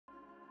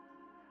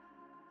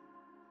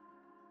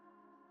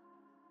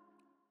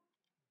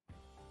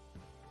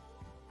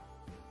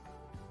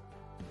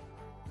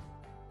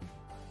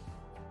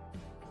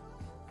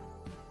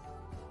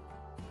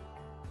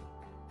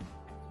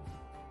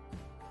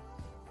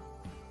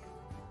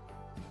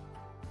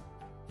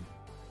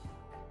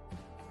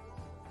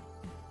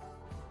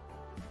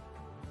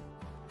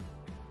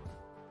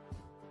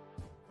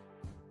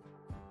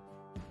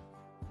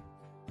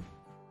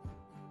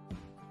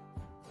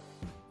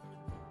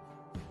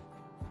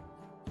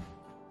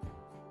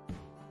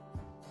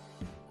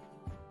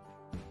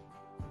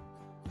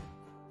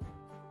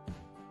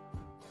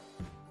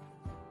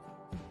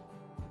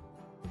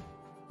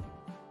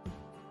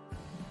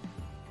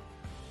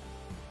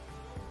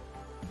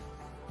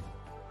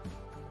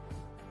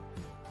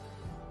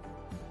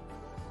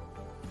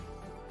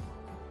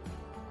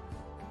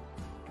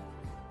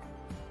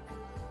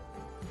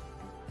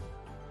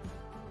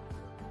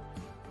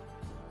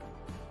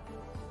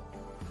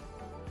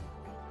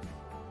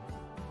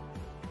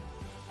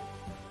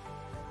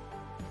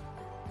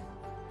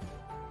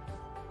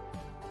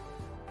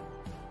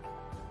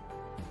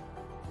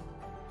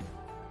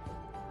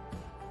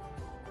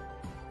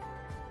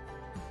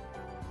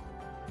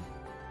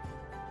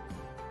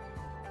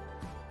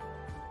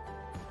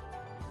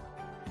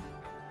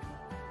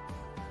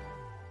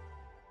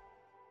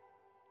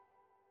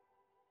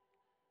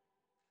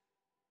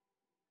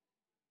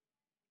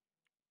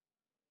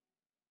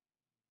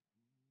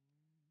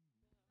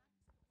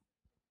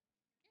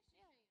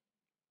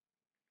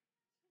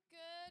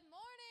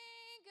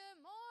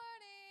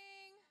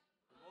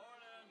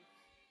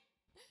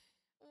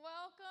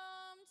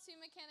to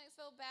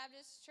Mechanicsville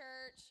Baptist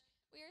Church.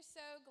 We are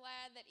so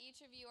glad that each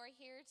of you are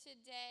here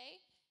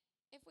today.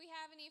 If we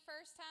have any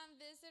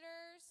first-time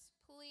visitors,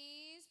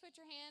 please put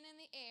your hand in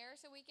the air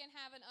so we can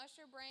have an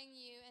usher bring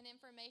you an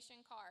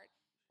information card.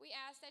 We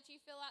ask that you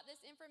fill out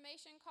this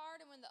information card,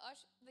 and when the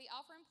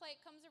offering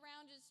plate comes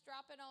around, just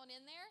drop it on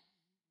in there.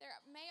 There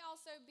may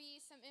also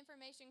be some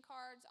information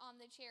cards on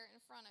the chair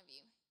in front of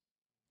you.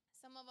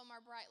 Some of them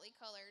are brightly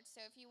colored, so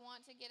if you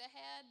want to get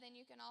ahead, then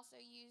you can also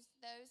use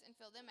those and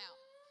fill them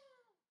out.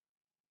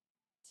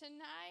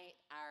 Tonight,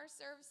 our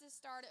services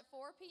start at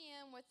 4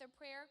 p.m. with the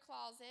prayer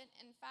closet,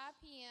 and 5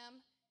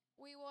 p.m.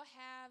 we will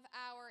have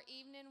our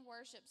evening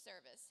worship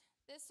service.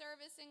 This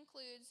service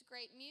includes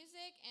great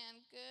music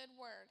and good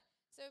word,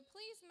 so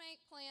please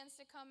make plans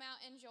to come out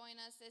and join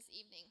us this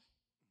evening.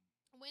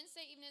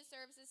 Wednesday evening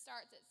services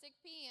starts at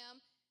 6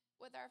 p.m.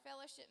 with our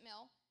fellowship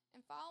meal,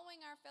 and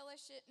following our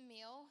fellowship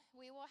meal,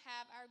 we will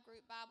have our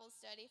group Bible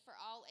study for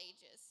all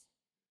ages.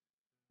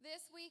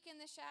 This week in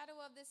the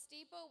shadow of the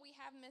steeple, we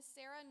have Miss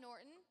Sarah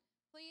Norton.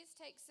 Please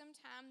take some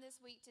time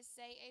this week to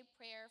say a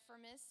prayer for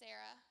Miss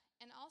Sarah.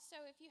 And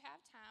also, if you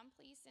have time,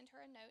 please send her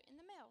a note in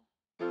the mail.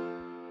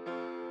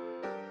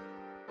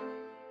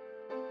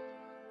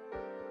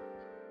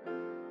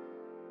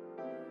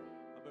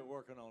 I've been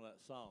working on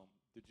that song.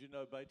 Did you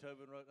know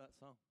Beethoven wrote that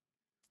song?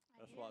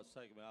 That's why it's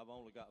taking me. I've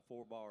only got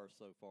 4 bars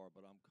so far,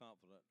 but I'm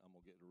confident I'm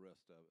going to get the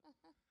rest of it.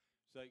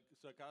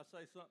 So can I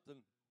say something?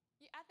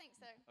 Yeah, I think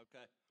so.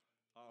 Okay.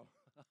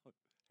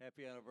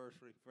 Happy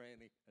anniversary,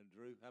 Franny and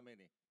Drew. How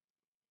many?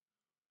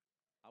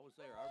 I was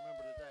there. I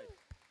remember the day.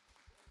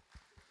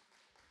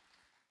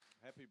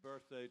 Happy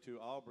birthday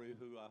to Aubrey,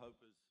 who I hope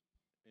is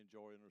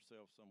enjoying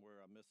herself somewhere.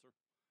 I miss her.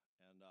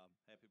 And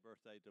happy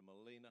birthday to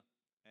Melina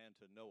and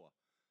to Noah.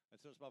 And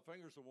since my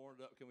fingers are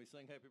warmed up, can we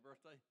sing happy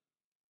birthday?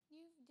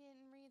 You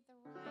didn't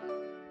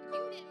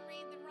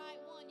read the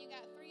right one. You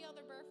got 3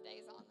 other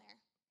birthdays on there.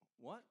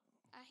 What?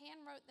 I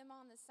hand wrote them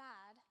on the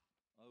side.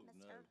 Oh,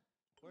 Mister. No.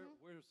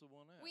 Where's the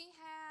one at? We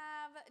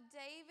have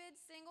David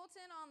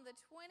Singleton on the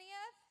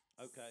 20th.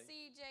 Okay.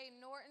 C.J.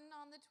 Norton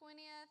on the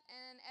 20th,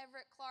 and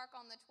Everett Clark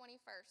on the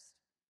 21st.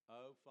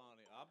 Oh,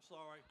 funny. I'm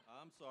sorry.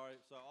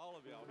 So all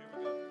of y'all, here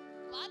we go.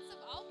 Lots of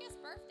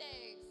August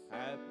birthdays.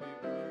 Happy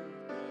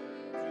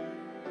birthday to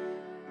you.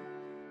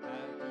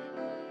 Happy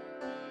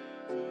birthday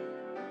to you.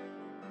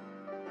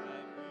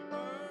 Happy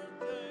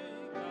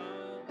birthday,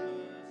 God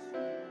bless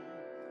you.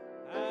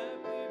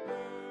 Happy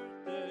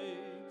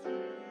birthday to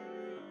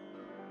you.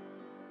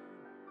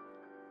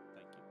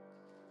 Thank you.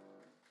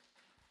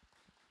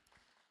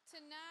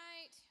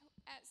 Tonight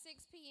at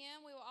 6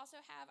 p.m., we will also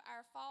have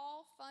our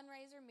fall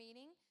fundraiser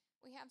meeting.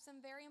 We have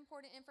some very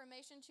important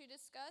information to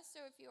discuss,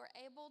 so if you are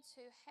able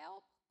to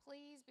help,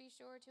 please be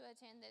sure to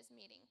attend this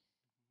meeting.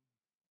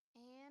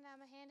 And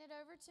I'm going to hand it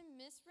over to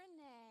Miss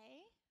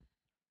Renee.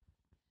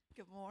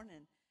 Good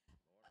morning.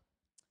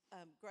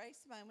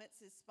 Grace Moments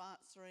is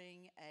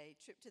sponsoring a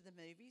trip to the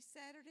movies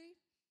Saturday.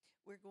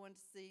 We're going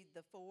to see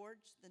The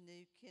Forge, the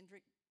new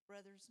Kendrick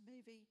Brothers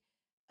movie.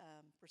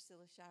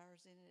 Priscilla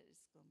Shire's in it.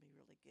 It's going to be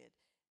really good.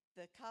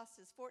 The cost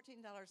is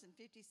 $14.57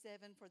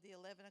 for the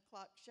 11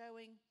 o'clock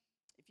showing.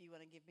 If you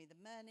want to give me the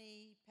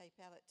money,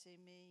 PayPal it to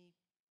me,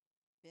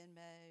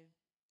 Venmo.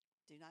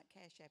 Do not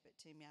Cash App it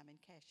to me. I'm in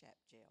Cash App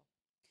jail.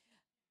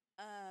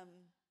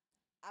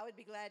 I would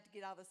be glad to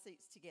get all the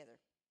seats together.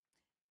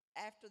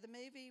 After the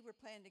movie, we're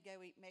planning to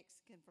go eat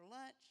Mexican for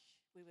lunch.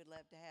 We would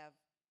love to have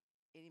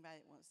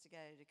anybody that wants to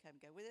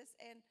come go with us.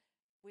 And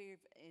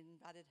we've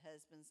invited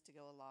husbands to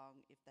go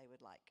along if they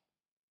would like.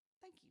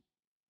 Thank you.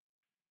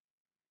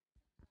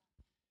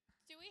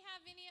 Do we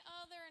have any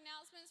other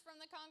announcements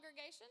from the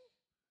congregation?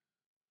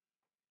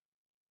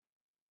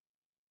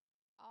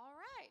 All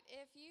right.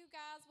 If you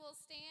guys will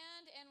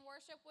stand and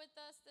worship with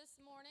us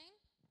this morning.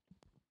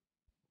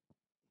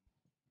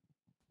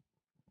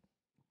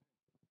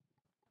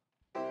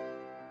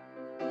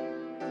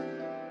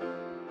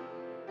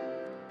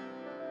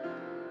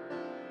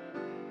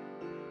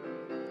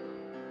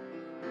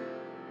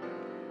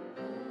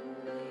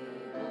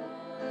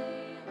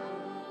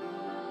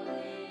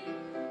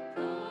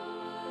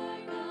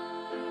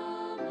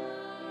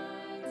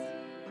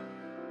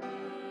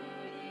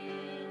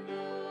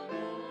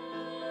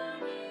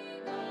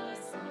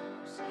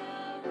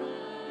 Shall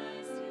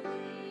rise to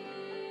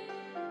thee.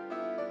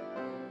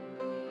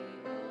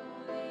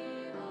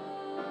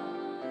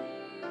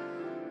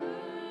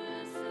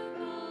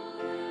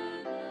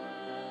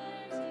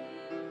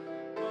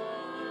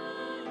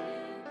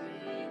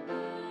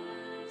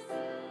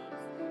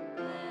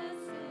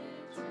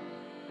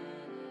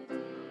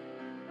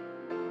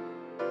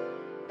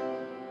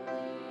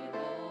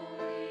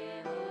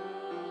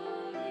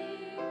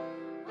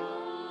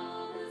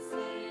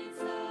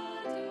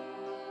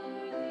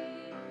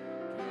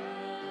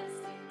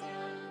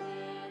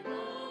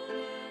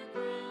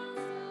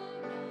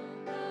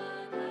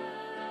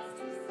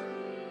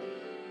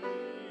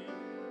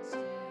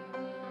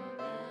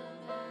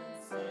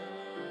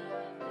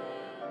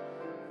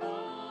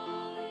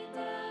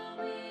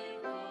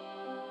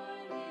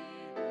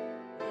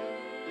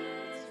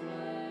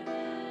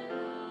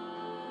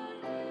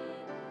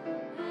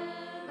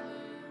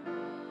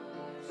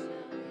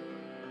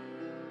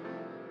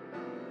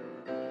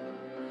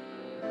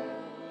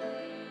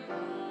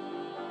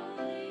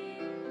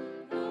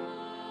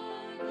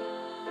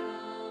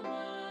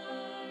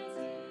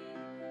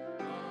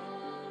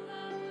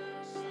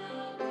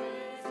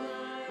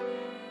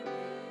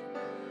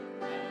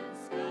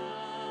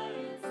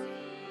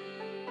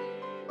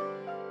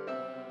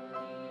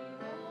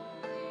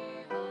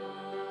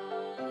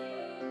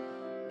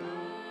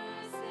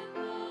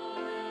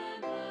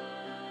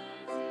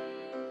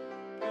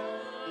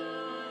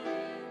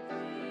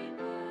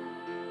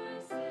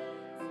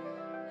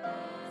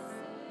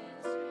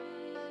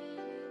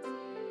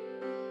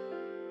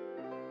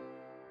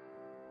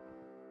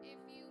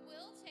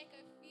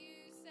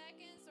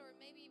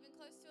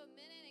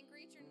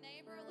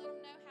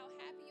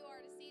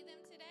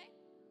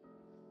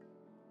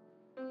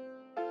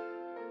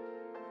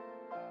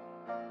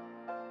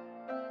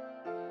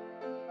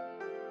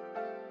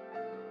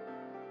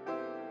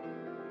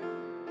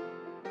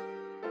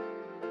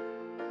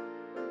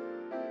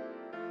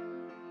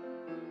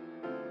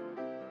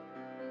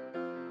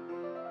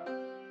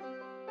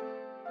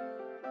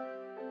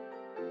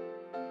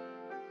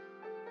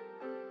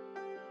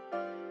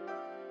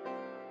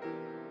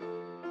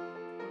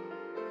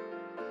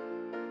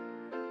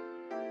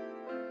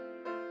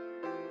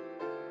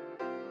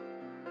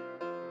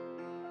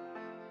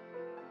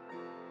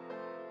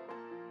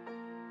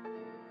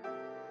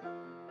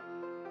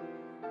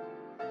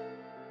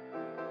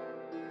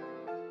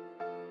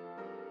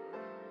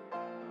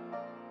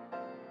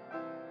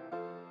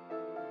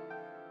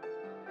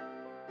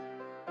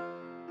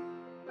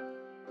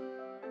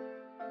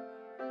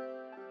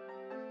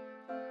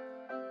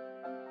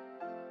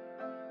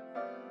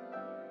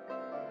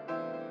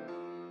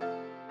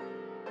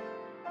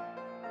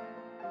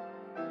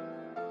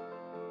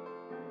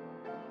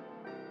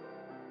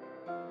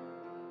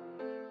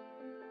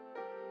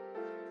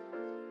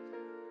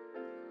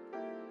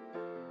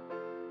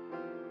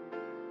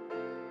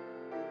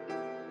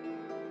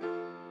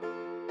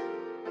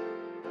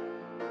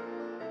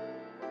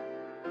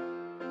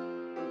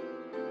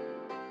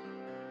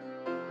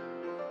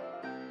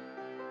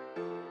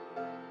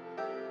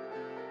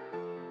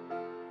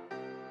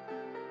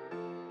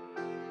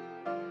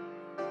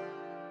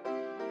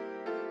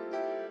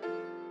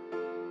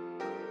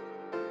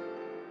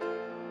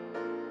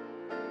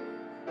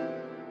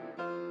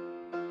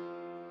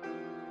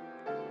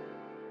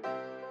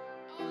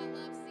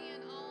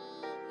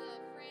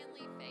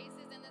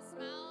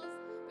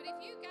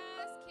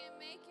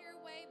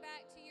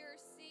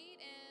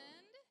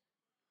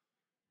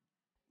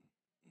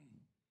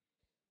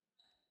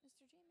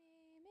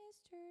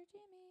 Mr.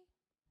 Jimmy.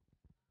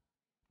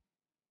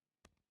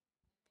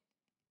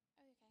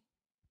 Okay.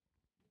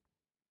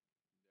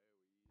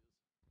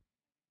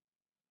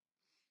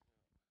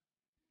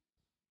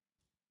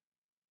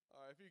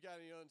 All right, if you got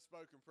any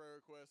unspoken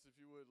prayer requests, if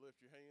you would lift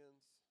your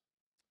hands.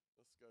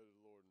 Let's go to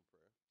the Lord in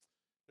prayer.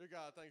 Dear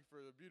God, thank you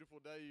for the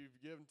beautiful day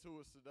you've given to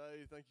us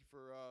today. Thank you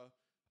for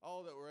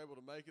all that we're able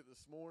to make it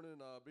this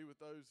morning. Be with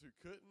those who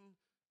couldn't.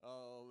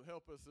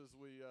 Help us as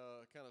we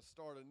kind of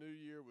start a new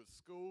year with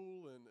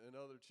school and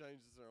other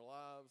changes in our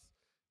lives.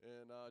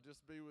 And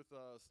just be with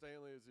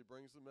Stanley as he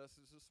brings the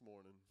message this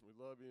morning. We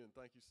love you and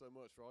thank you so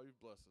much for all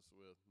you've blessed us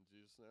with. In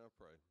Jesus' name I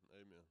pray.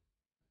 Amen.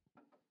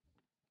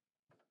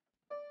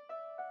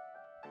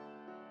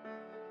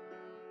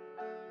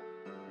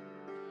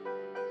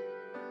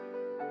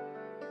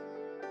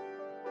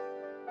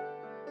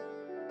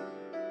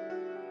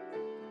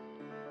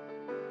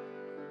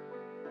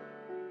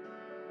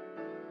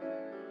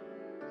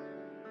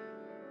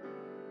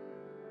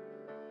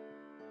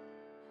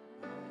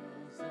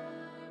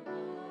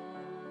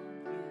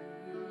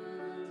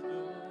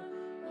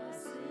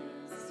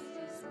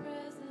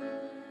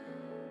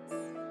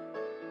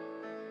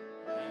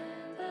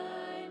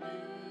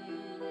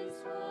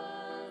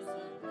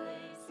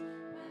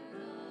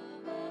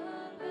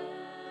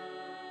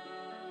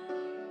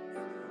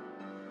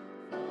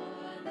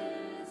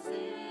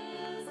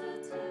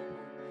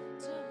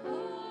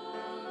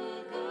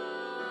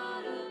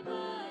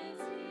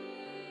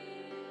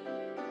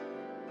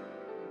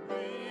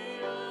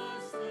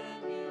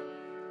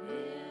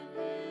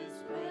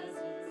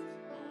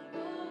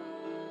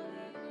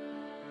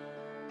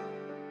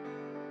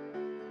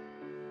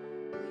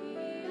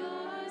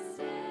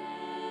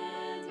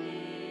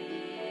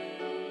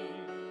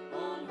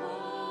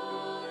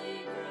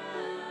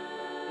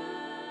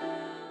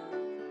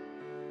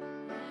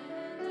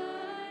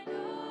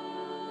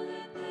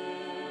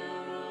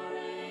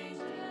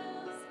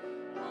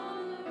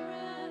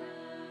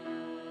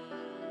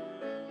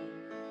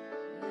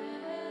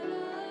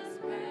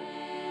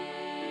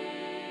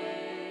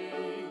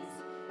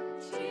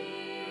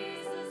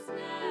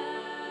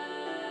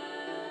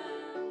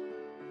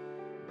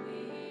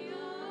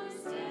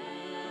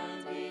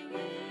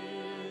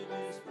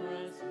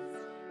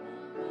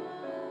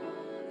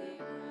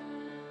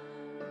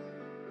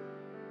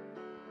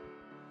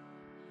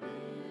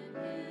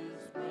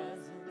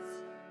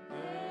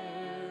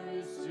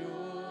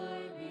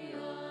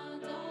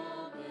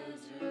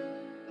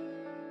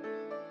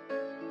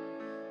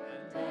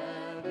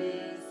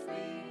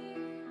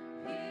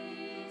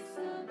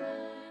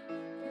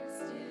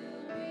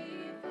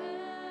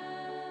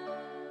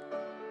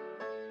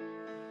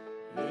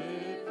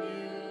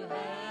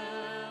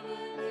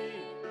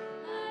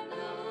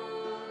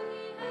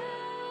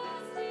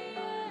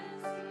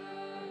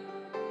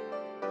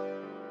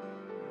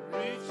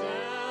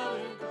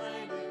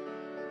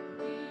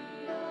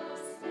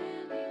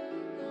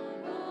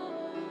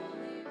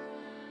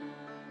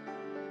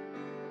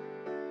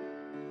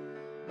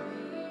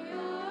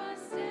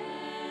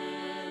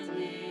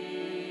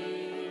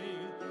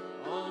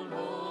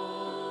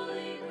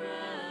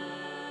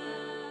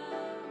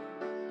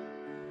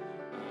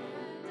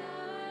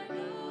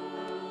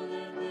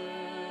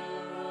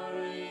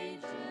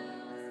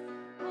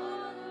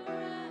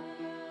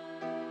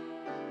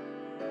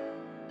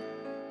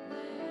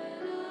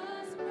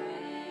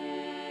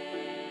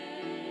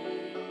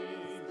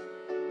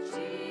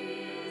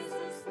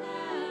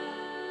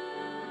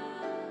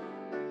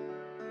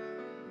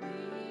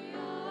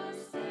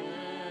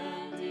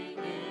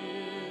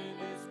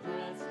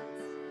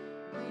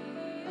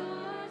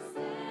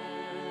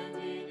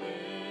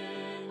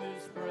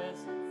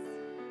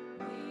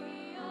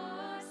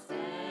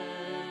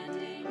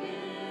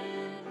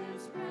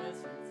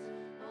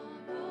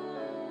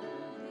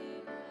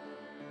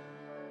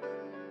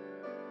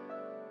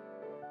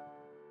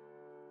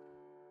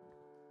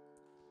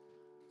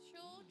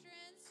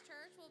 Children's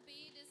church will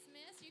be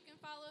dismissed. You can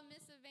follow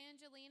Miss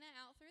Evangelina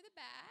out through the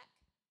back.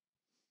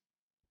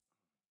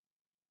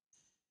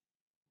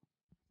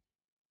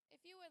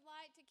 If you would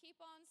like to keep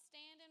on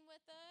standing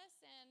with us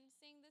and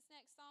sing this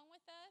next song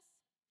with us.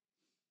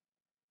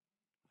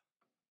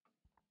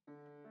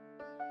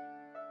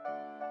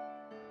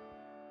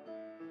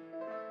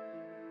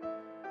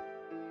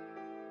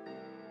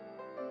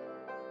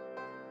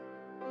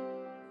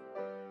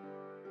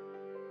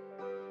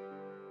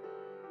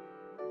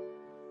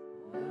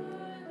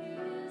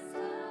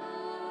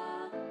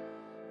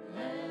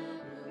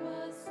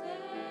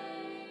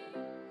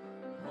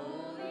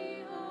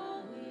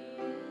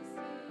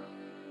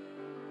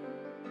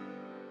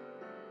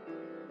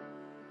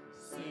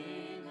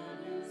 Sing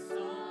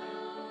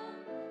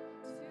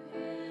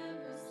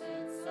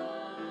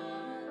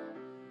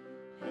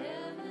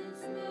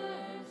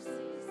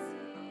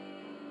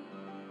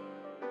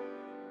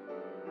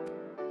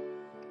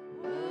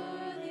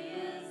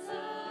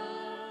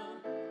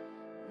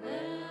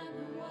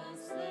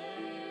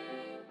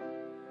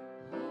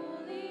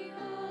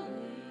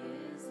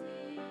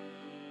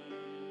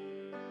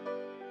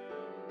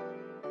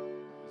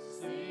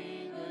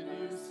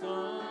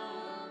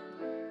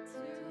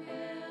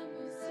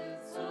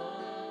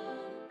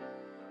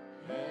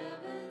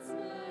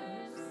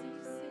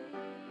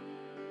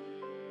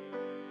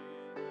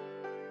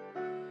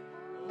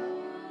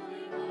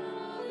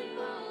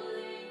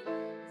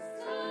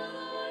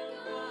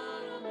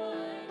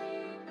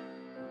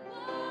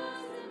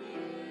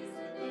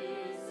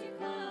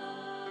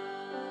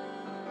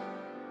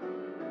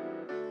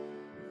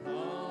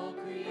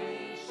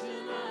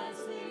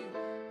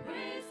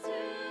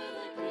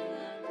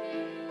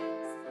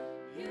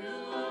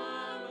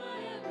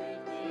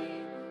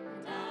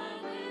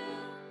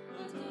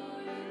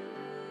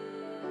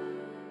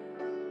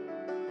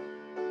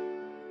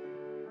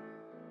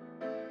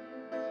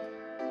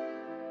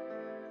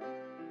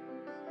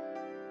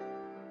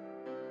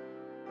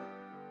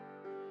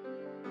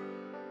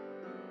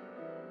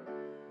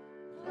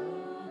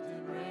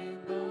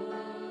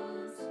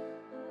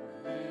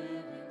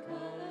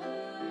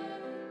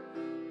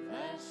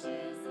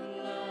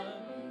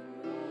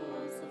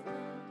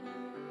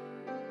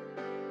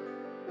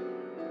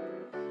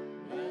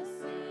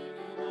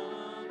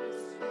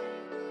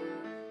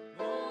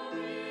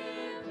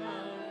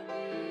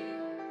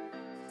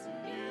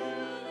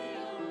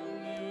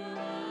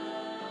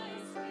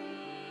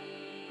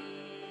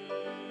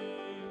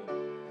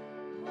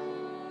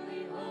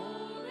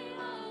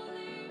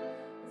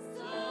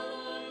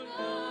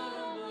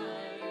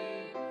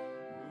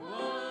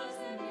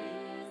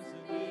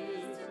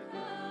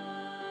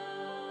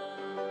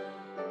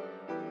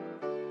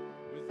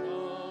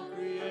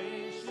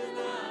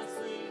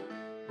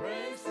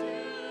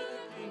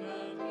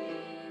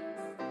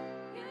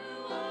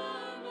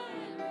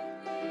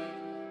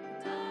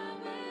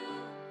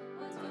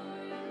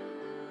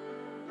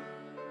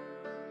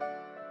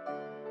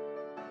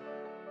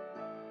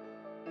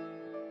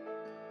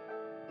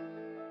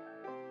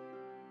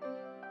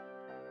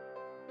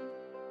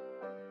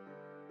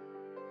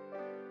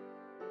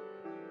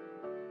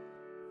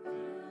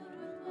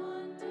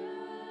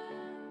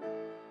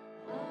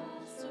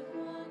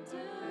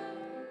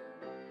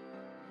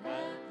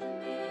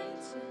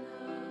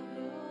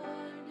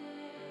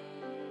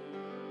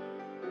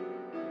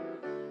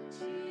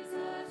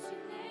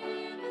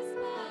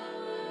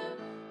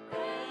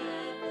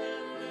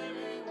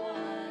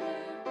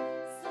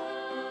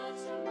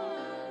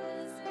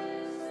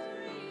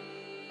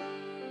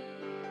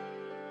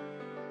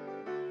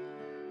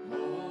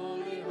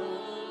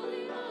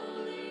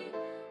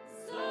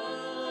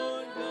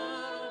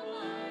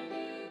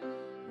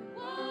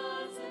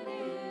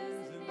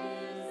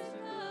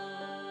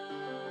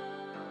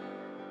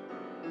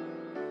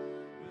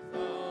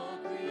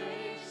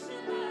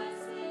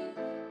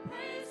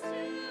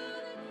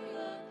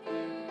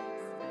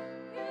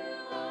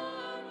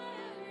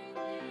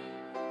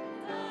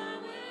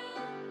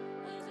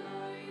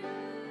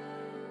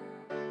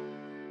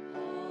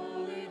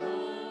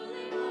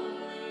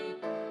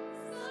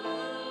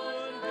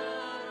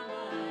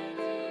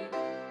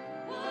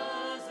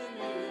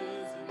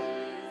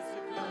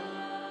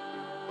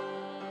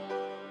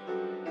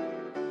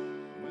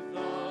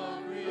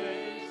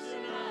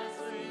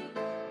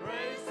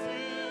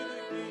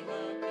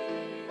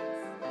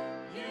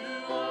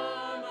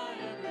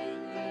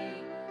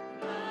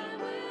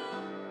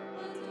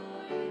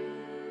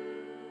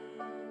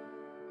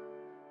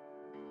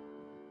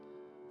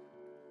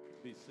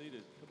be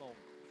seated. Come on,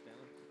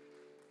 Stanley.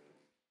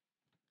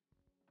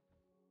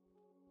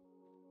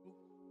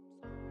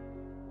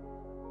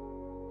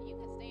 You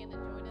can stand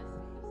and join us.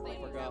 I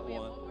Stand forgot we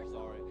have one. more song.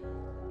 Sorry.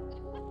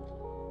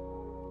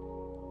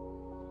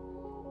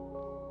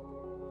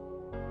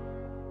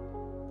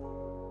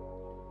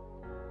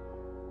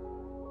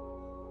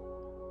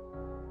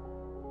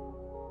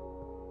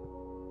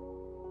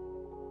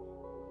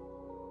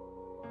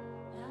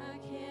 I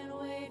can't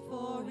wait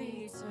for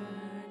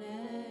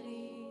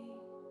eternity.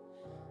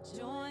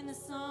 Join the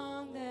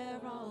song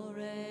they're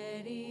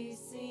already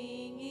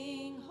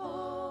singing.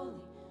 Holy,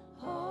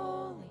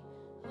 holy,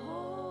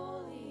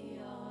 holy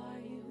are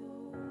you,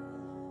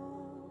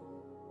 Lord.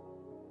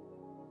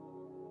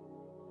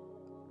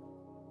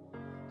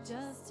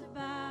 Just to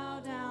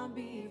bow down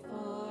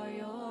before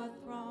your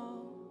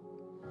throne.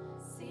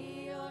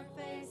 See your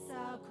face,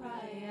 I'll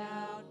cry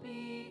out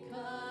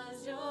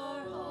because you're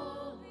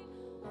holy,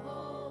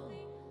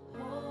 holy,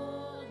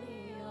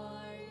 holy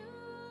are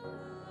you,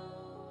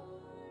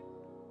 Lord.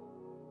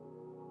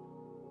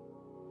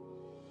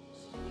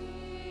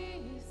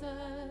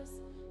 Jesus,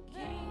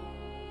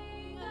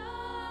 King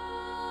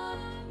of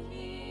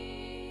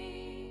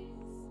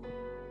kings.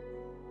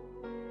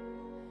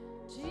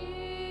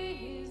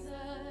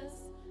 Jesus,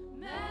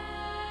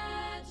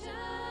 Majesty.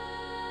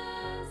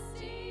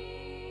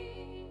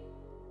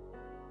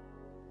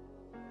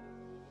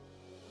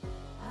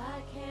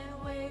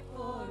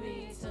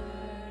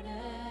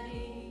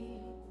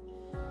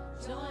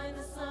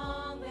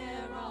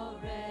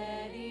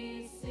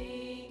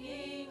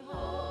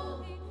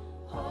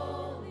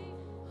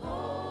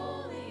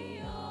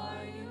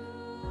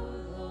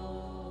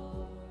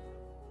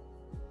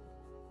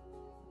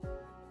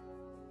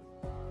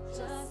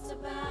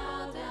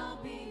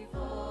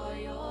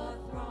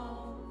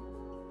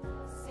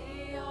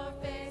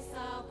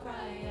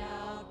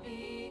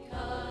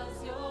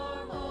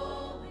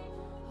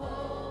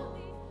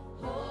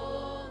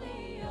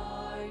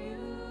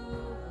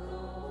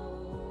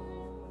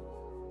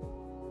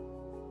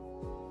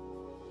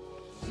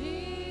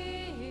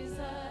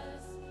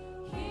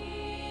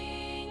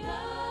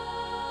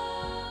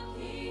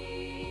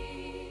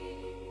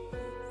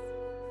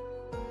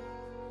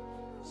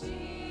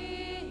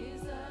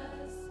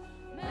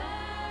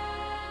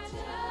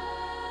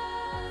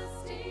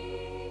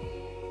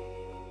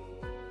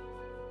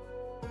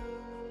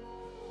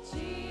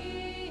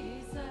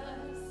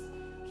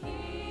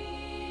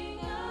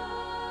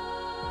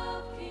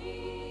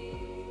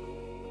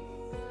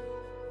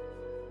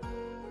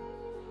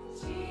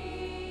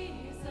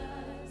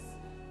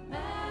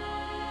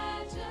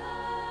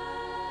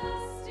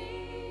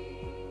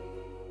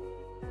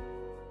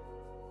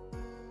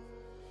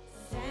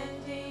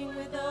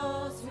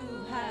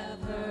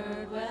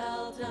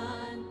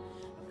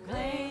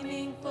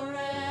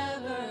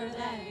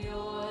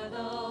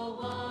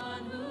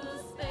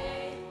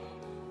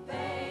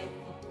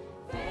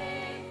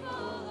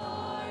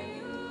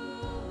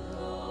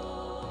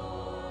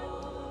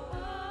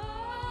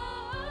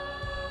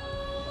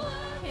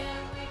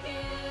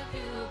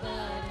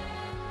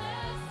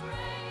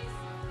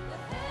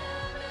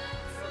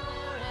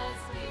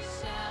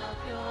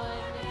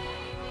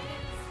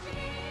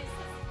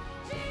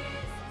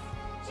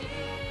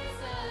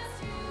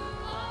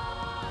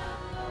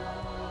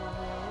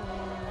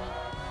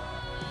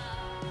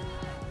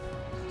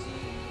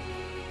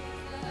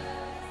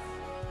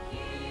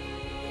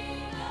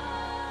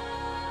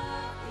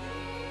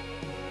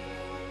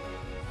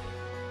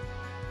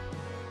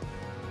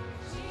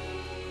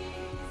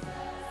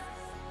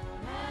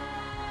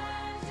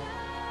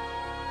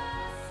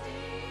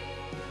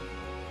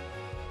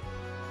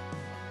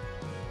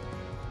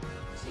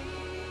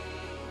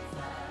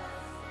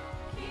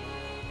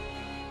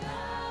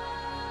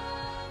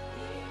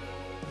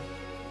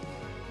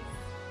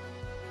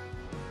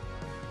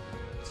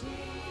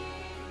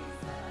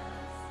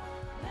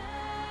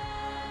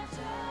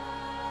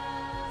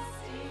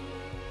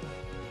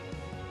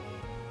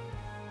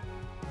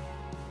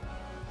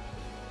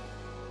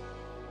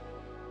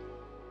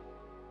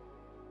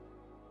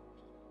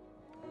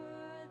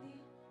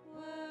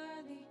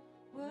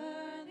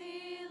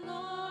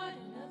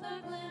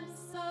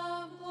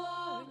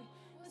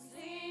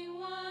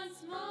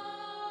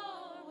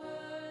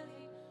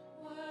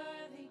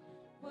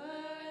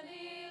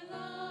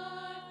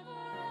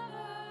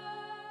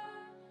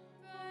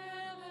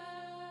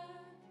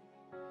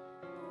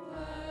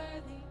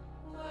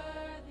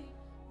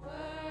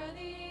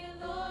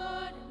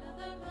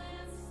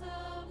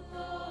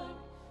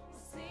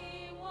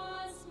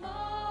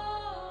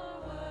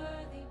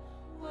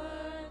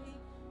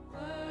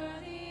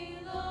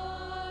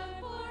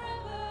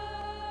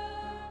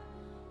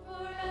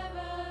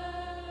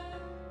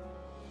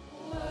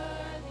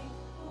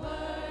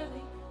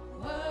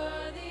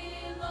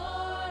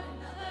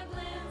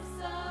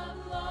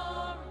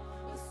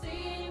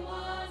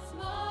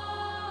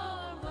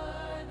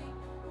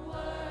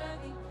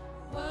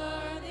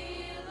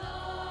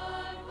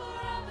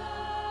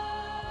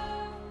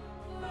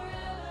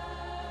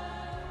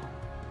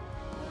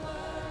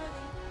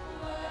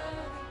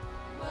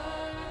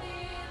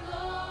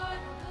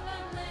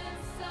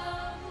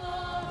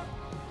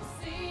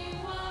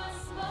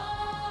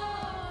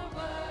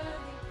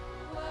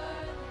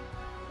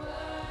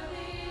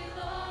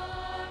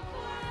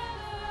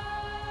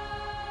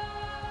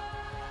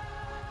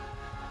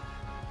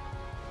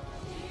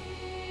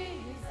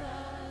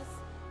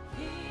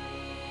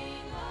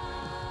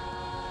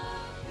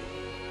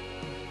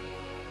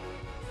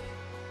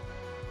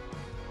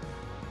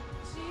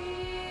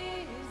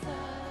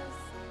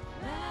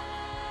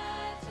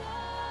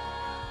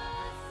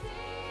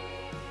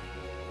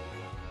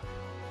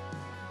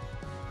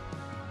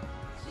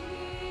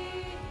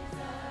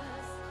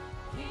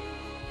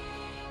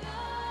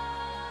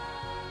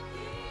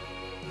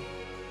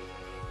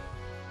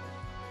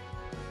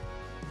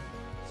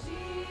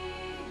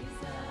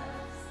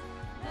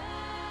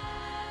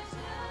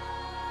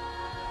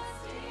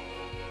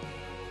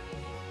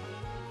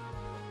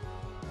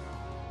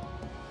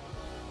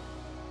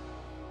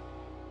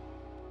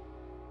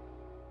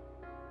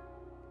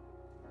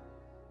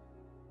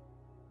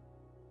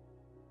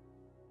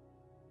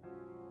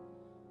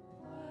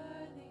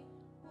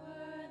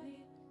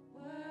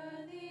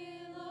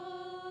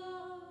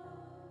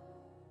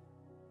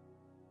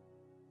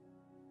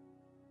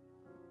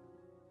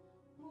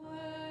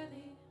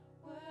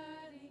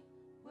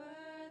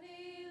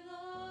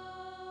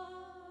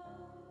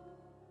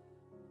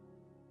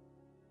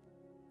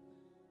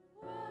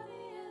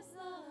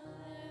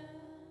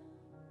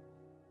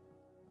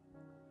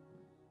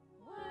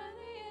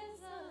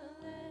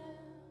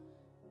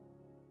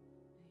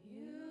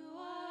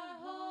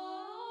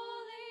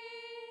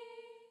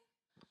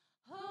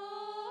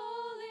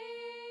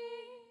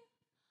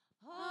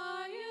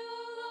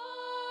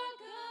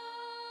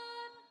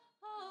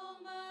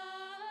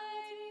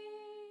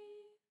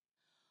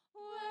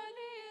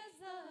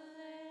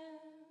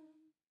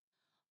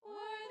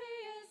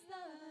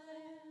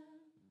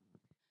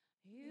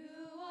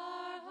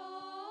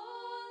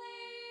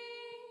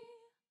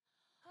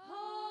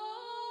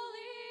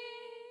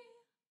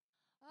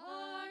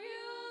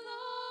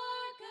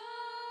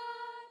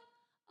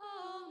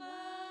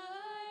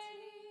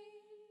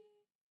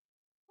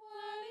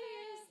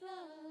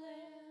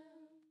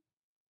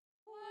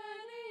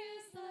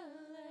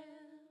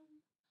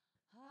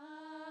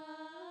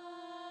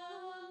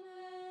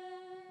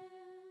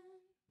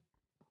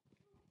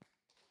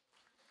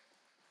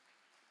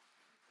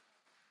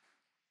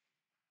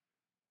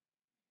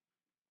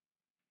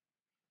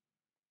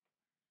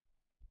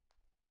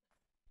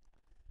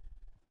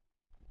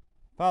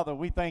 Father,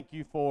 we thank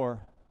you for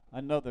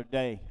another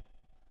day.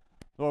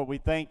 Lord, we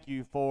thank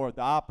you for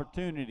the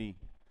opportunity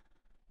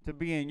to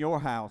be in your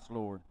house,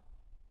 Lord.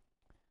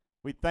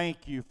 We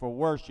thank you for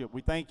worship.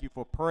 We thank you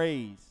for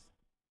praise.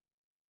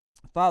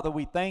 Father,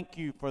 we thank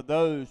you for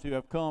those who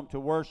have come to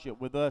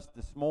worship with us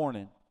this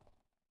morning.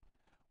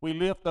 We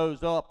lift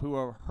those up who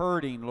are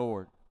hurting,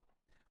 Lord,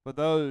 for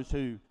those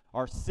who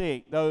are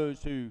sick,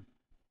 those who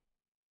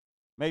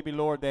maybe,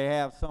 Lord, they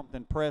have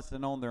something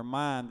pressing on their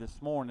mind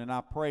this morning. I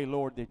pray,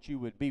 Lord, that you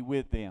would be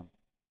with them.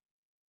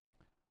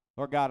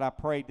 Lord God, I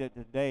pray that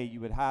today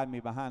you would hide me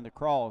behind the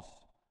cross.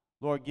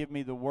 Lord, give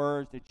me the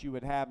words that you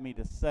would have me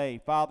to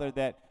say. Father,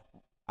 that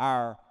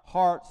our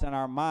hearts and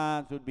our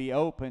minds would be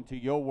open to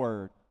your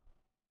word.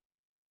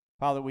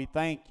 Father, we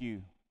thank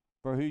you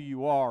for who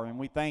you are, and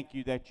we thank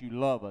you that you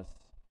love us.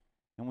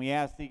 And we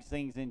ask these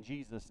things in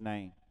Jesus'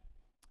 name.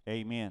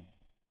 Amen.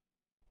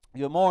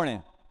 Good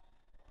morning.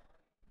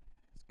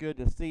 It's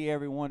good to see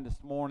everyone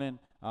this morning.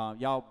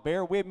 Y'all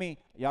bear with me.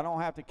 Y'all don't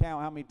have to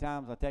count how many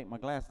times I take my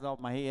glasses off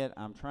my head.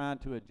 I'm trying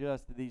to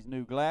adjust to these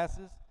new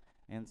glasses,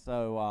 and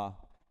so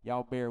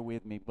y'all bear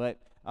with me. But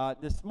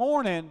this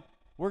morning,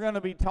 we're going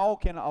to be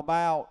talking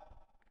about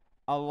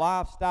a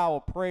lifestyle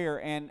of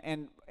prayer,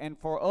 and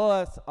for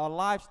us, a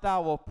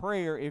lifestyle of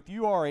prayer, if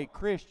you are a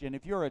Christian,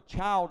 if you're a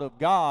child of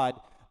God,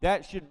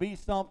 that should be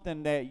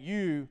something that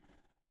you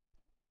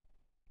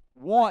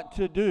want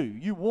to do.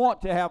 You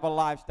want to have a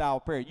lifestyle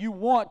of prayer. You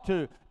want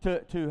to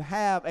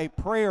have a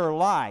prayer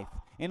life.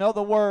 In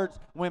other words,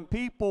 when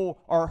people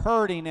are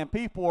hurting and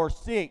people are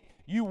sick,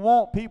 you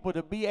want people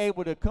to be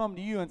able to come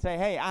to you and say,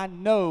 hey, I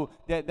know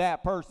that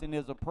that person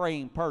is a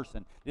praying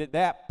person, that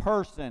that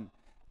person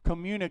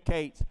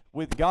communicates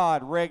with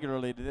God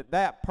regularly, that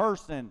that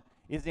person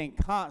is in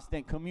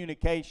constant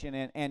communication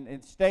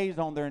and stays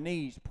on their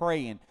knees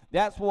praying.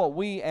 That's what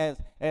we as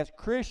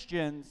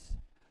Christians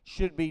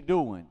should be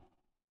doing.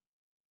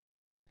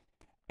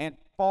 And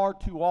far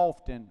too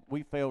often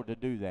we fail to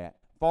do that.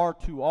 Far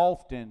too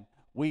often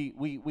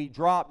we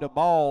drop the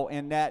ball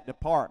in that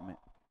department.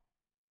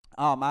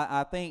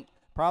 I think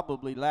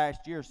probably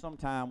last year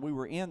sometime we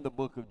were in the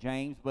book of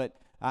James, but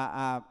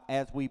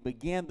as we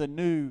begin the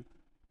new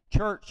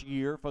church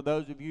year, for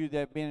those of you that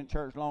have been in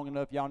church long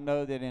enough, y'all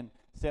know that in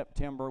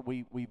September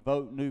we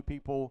vote new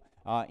people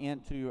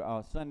into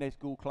Sunday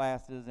school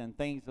classes and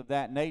things of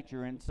that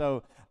nature. And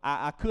so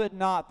I could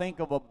not think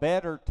of a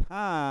better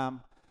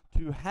time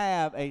to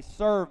have a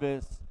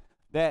service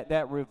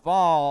that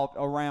revolved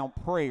around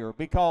prayer,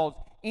 because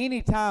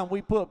anytime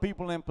we put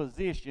people in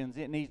positions,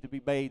 it needs to be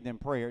bathed in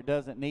prayer. It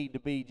doesn't need to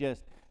be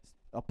just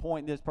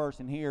appoint this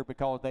person here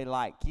because they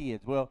like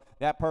kids. Well,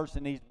 that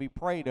person needs to be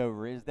prayed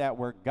over. Is that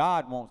where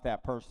God wants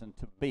that person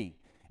to be?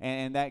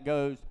 And that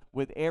goes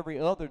with every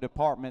other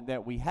department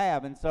that we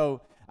have. And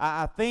so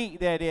I think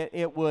that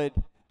it would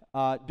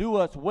do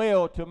us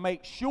well to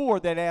make sure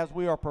that as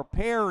we are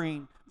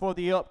preparing for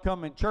the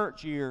upcoming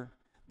church year,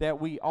 that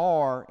we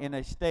are in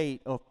a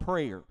state of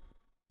prayer.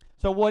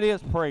 So what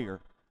is prayer?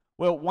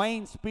 Well,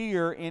 Wayne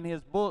Spear, in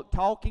his book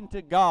Talking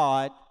to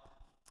God,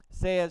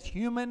 says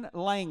human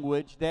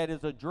language that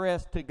is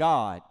addressed to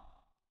God.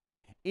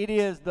 It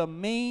is the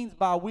means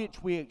by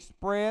which we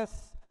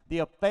express the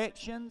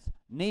affections,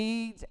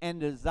 needs, and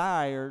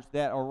desires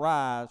that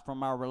arise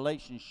from our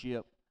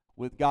relationship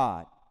with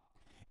God.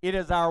 It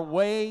is our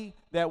way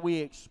that we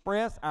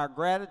express our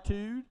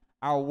gratitude,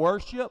 our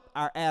worship,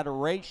 our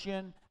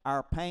adoration,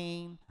 our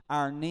pain,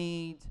 our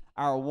needs,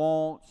 our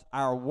wants,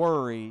 our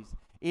worries.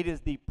 It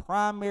is the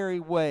primary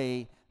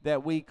way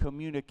that we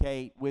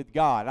communicate with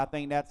God. I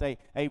think that's a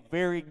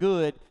very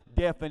good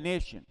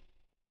definition.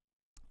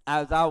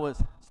 As I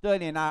was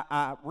studying,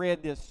 I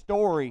read this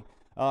story.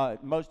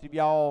 Most of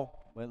y'all,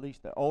 well, at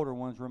least the older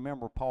ones,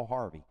 remember Paul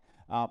Harvey.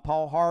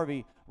 Paul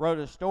Harvey wrote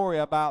a story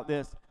about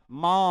this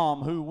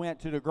mom who went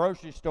to the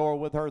grocery store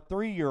with her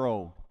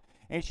 3-year-old.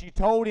 And she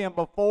told him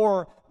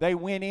before they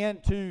went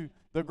into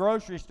the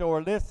grocery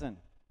store, listen,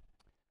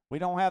 we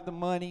don't have the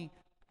money.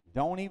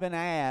 Don't even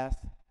ask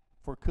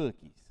for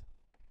cookies.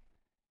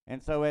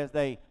 And so as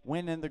they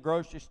went in the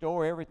grocery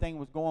store, everything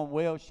was going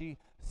well. She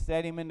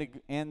set him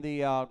in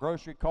the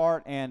grocery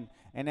cart, and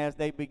as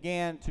they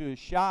began to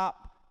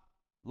shop,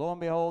 lo and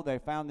behold, they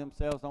found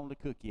themselves on the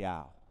cookie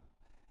aisle.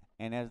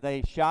 And as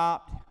they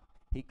shopped,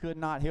 he could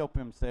not help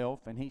himself,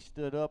 and he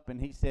stood up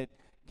and he said,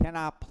 can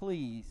I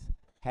please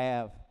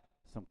have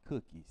some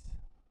cookies?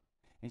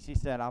 And she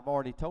said, I've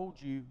already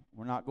told you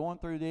we're not going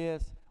through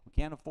this. We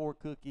can't afford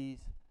cookies.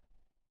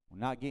 We're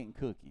not getting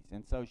cookies.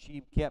 And so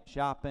she kept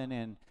shopping,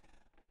 and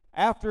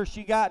after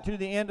she got to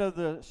the end of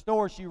the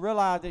store, she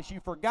realized that she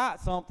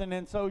forgot something,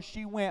 and so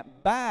she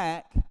went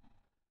back,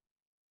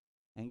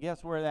 and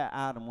guess where that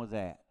item was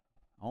at?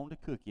 On the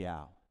cookie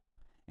aisle.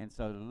 And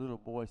so the little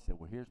boy said,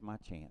 well, here's my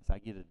chance. I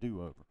get a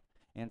do-over.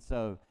 And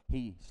so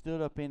he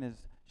stood up in his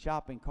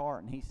shopping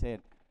cart, and he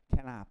said,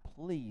 can I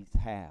please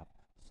have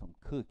some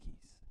cookies?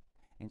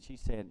 And she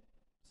said,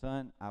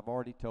 son, I've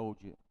already told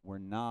you, we're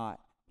not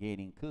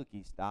getting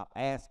cookies. Stop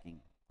asking.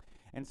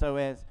 And so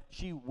as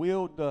she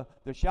wheeled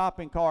the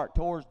shopping cart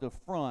towards the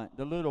front,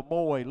 the little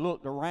boy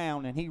looked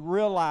around and he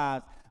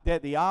realized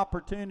that the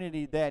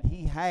opportunity that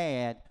he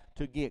had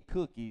to get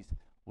cookies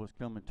was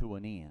coming to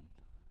an end.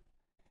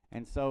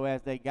 And so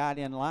as they got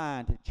in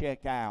line to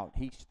check out,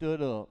 he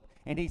stood up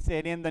and he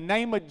said, "In the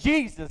name of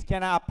Jesus,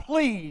 can I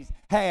please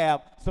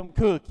have some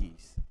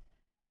cookies?"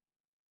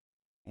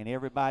 And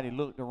everybody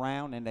looked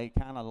around and they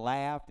kind of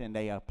laughed and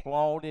they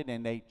applauded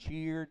and they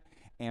cheered.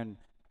 And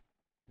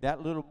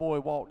that little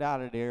boy walked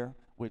out of there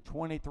with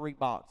 23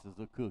 boxes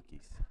of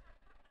cookies.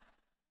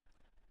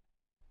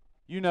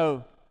 You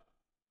know,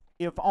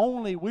 if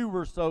only we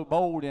were so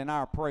bold in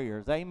our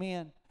prayers,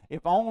 amen?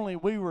 If only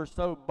we were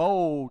so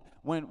bold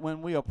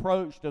when we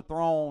approach the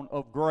throne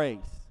of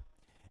grace.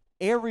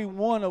 Every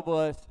one of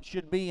us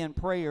should be in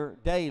prayer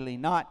daily,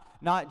 not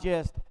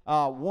just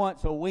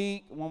once a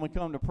week when we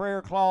come to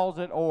prayer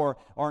closet, or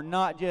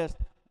not just,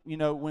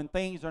 when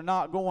things are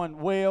not going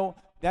well.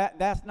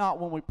 That's not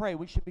when we pray.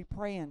 We should be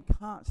praying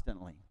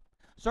constantly.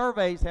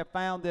 Surveys have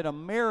found that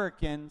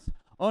Americans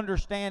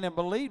understand and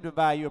believe the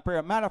value of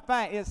prayer. Matter of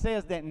fact, it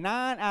says that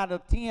 9 out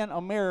of 10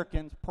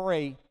 Americans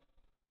pray.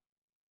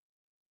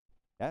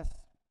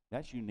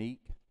 That's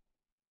unique.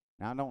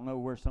 Now, I don't know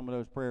where some of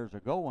those prayers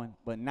are going,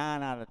 but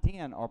 9 out of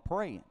 10 are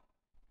praying.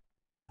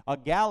 A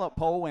Gallup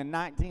poll in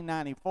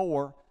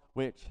 1994,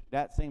 which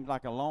that seems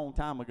like a long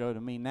time ago to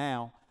me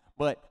now,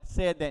 but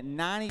said that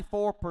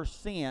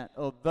 94%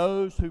 of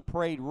those who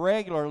prayed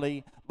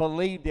regularly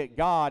believed that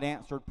God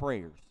answered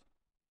prayers.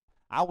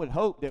 I would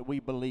hope that we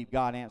believe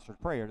God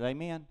answered prayers.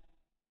 Amen?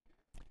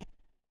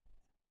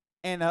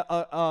 And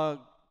a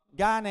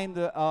guy named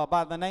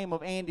by the name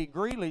of Andy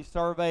Greeley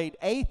surveyed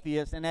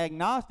atheists and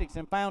agnostics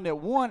and found that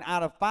 1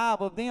 out of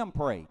 5 of them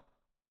prayed.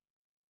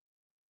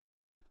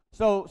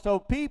 So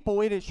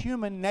people, it is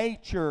human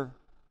nature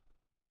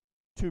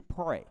to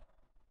pray.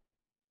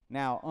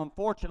 Now,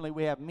 unfortunately,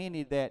 we have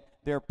many that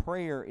their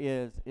prayer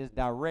is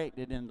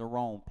directed in the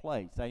wrong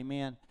place.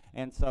 Amen?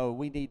 And so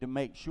we need to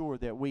make sure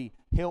that we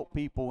help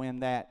people in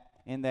that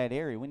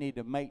area. We need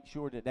to make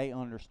sure that they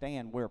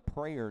understand where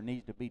prayer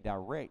needs to be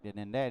directed,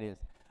 and that is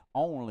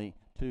only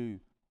to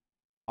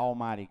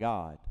Almighty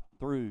God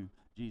through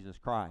Jesus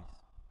Christ.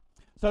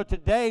 So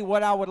today,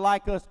 what I would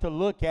like us to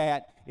look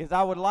at is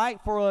I would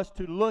like for us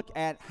to look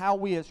at how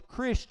we as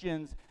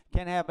Christians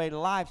can have a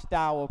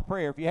lifestyle of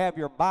prayer. If you have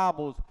your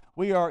Bibles,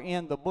 we are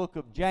in the book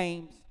of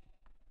James,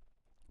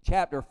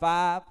 chapter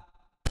 5.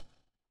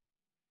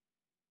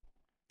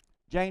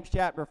 James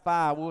chapter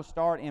 5, we'll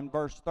start in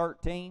verse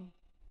 13.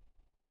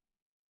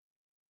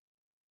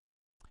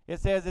 It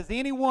says, "Is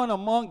anyone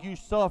among you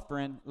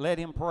suffering? Let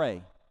him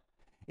pray.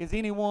 Is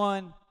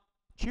anyone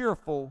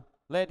cheerful?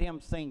 Let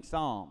him sing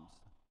psalms.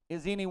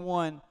 Is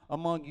anyone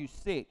among you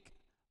sick?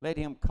 Let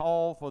him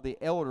call for the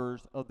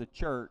elders of the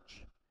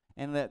church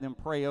and let them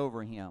pray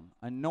over him,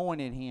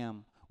 anointing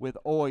him with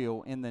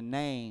oil in the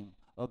name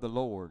of the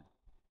Lord.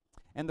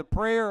 And the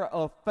prayer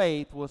of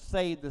faith will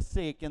save the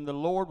sick, and the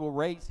Lord will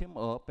raise him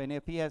up, and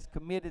if he has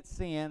committed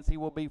sins, he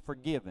will be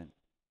forgiven.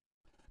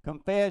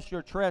 Confess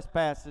your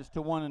trespasses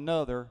to one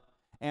another,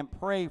 and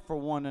pray for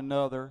one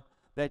another,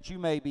 that you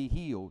may be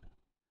healed.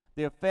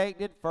 The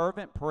effective,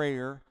 fervent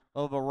prayer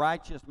of a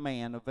righteous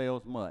man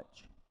avails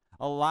much.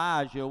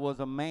 Elijah was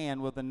a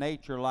man with a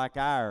nature like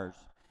ours,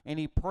 and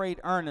he prayed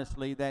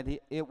earnestly that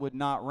it would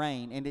not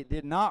rain, and it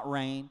did not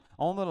rain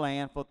on the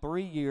land for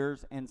 3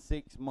 years and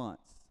 6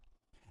 months.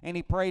 And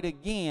he prayed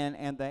again,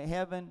 and the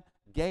heaven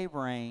gave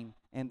rain,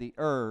 and the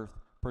earth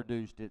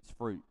produced its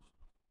fruits."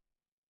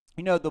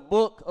 You know, the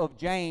book of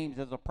James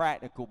is a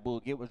practical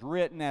book. It was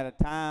written at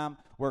a time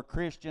where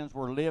Christians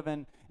were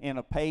living in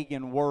a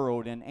pagan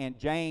world. And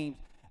James,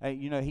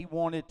 he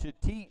wanted to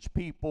teach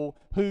people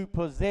who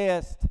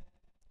possessed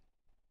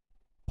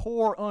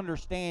poor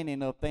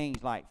understanding of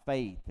things like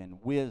faith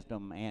and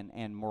wisdom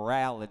and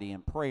morality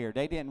and prayer.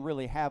 They didn't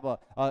really have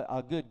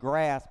a good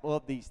grasp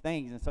of these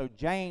things. And so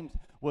James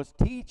was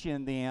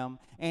teaching them,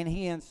 and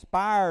he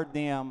inspired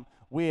them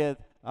with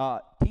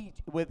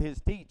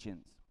his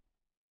teachings.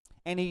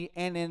 And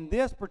in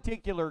this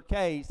particular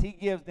case, he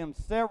gives them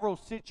several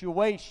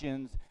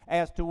situations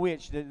as to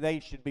which that they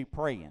should be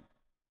praying.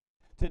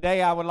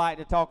 Today, I would like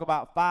to talk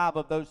about 5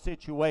 of those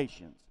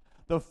situations.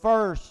 The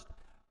first,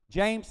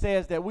 James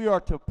says that we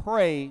are to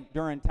pray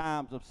during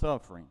times of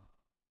suffering.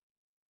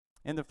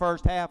 In the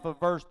first half of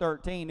verse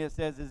 13, it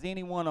says, "Is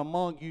anyone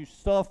among you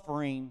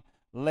suffering?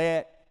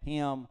 Let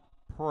him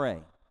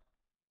pray."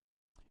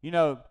 You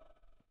know,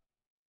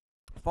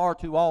 far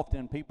too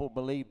often people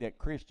believe that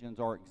Christians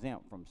are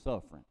exempt from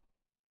suffering.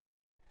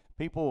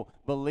 People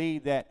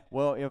believe that,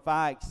 well, if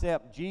I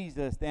accept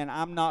Jesus, then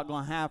I'm not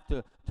going to have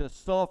to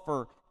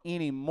suffer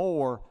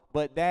anymore,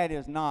 but that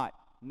is not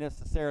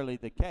necessarily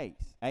the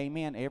case.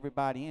 Amen.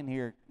 Everybody in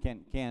here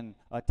can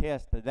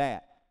attest to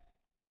that.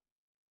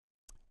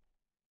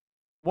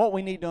 What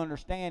we need to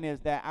understand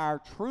is that our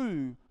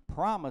true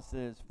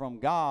promises from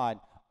God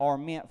are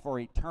meant for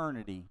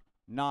eternity,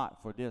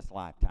 not for this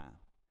lifetime.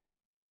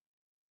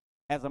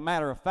 As a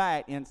matter of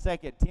fact, in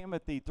 2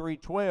 Timothy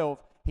 3:12,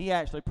 he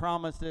actually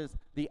promises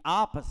the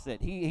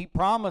opposite. He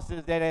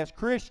promises that as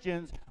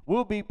Christians,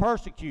 we'll be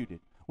persecuted.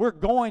 We're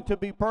going to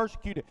be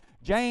persecuted.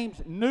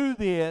 James knew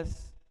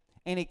this,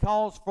 and he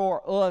calls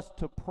for us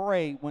to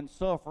pray when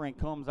suffering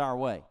comes our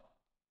way.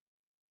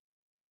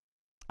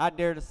 I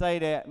dare to say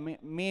that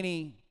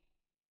many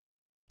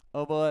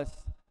of us,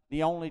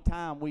 the only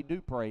time we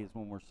do pray is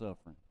when we're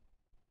suffering.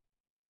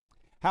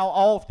 How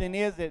often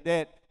is it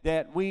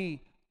that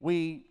we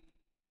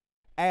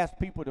ask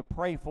people to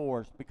pray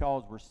for us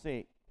because we're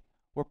sick?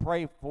 We're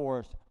praying for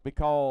us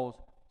because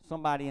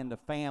somebody in the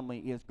family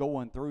is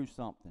going through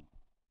something.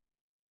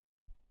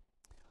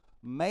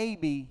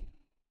 Maybe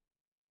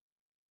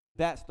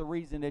that's the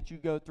reason that you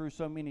go through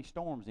so many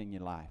storms in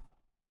your life.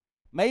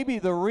 Maybe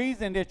the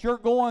reason that you're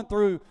going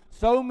through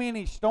so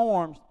many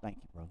storms, thank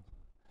you, brother.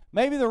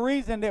 Maybe the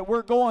reason that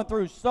we're going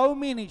through so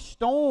many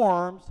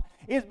storms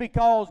is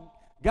because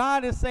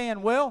God is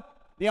saying, well,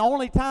 the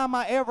only time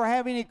I ever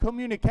have any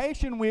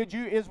communication with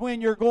you is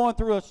when you're going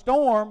through a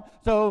storm,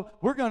 so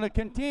we're going to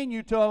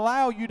continue to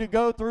allow you to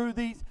go through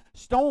these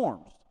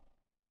storms.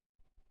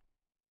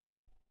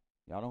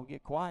 Y'all don't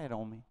get quiet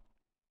on me.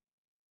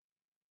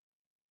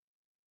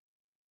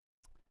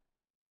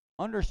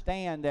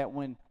 Understand that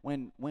when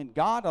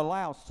God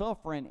allows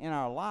suffering in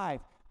our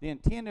life, the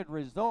intended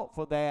result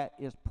for that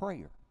is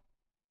prayer.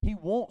 He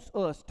wants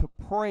us to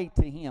pray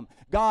to Him.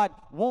 God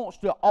wants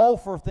to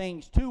offer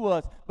things to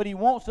us, but He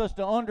wants us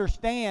to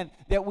understand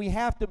that we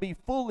have to be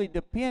fully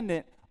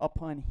dependent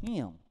upon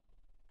Him.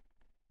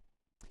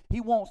 He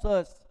wants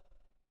us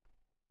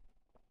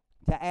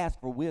to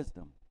ask for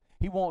wisdom.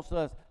 He wants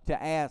us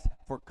to ask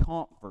for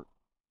comfort.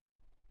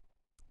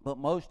 But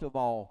most of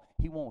all,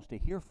 He wants to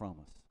hear from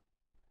us.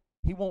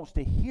 He wants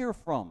to hear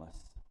from us.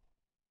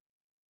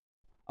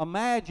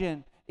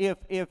 Imagine if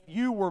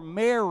you were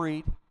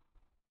married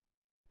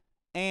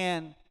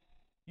and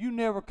you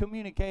never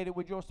communicated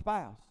with your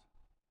spouse.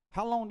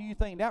 How long do you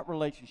think that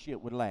relationship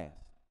would last?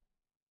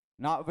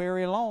 Not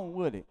very long,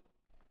 would it?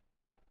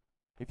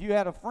 If you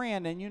had a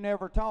friend and you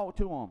never talked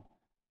to them,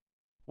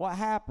 what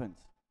happens?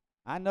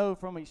 I know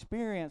from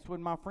experience with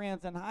my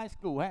friends in high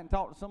school, I hadn't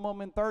talked to some of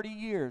them in 30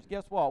 years.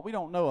 Guess what? We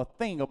don't know a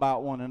thing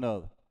about one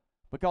another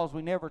because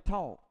we never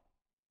talked.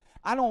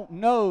 I don't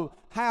know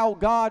how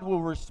God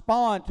will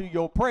respond to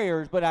your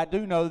prayers, but I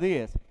do know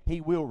this. He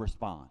will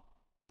respond.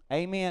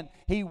 Amen.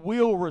 He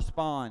will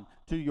respond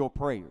to your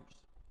prayers.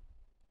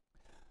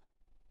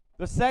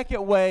 The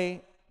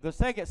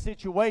second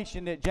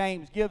situation that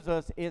James gives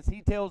us is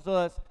he tells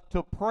us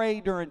to pray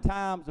during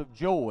times of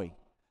joy.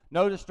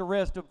 Notice the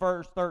rest of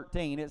verse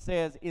 13. It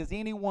says, "Is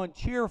anyone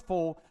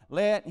cheerful?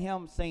 Let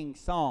him sing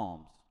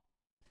psalms."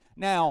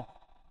 Now,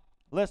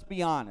 let's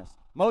be honest.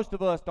 Most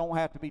of us don't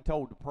have to be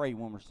told to pray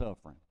when we're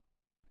suffering.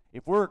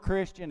 If we're a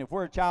Christian, if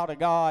we're a child of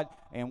God,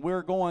 and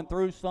we're going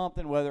through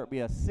something, whether it be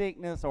a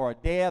sickness or a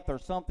death or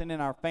something in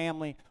our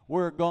family,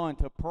 we're going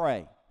to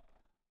pray.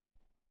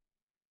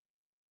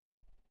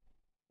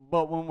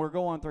 But when we're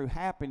going through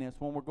happiness,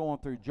 when we're going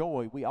through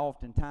joy, we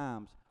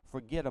oftentimes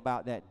forget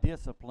about that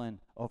discipline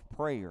of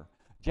prayer.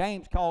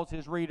 James calls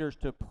his readers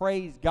to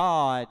praise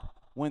God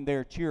when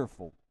they're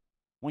cheerful.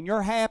 When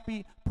you're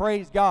happy,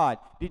 praise God.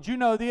 Did you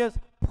know this?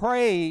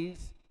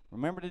 Praise,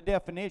 remember the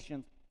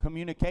definitions,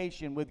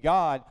 communication with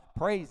God,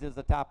 praise is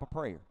a type of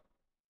prayer.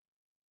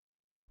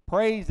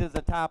 Praise is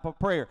a type of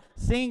prayer.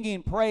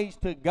 Singing praise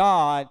to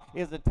God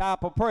is a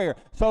type of prayer.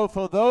 So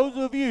for those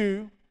of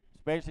you,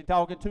 especially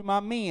talking to my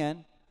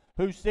men,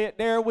 who sit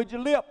there with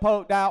your lip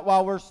poked out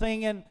while we're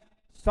singing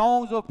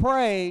songs of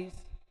praise,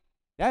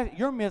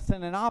 you're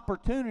missing an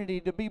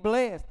opportunity to be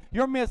blessed.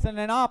 You're missing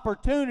an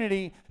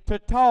opportunity to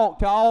talk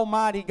to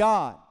Almighty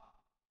God.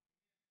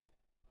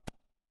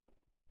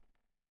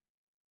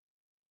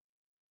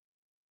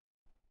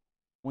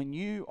 When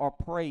you are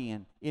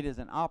praying, it is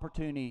an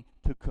opportunity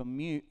to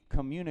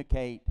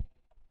communicate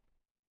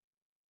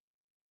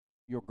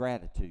your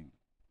gratitude.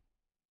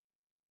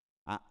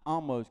 I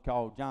almost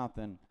called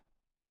Jonathan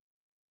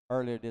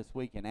earlier this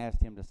week and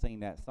asked him to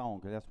sing that song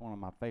because that's one of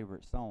my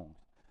favorite songs.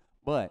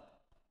 But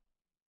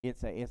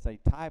it's a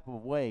type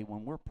of way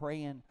when we're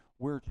praying,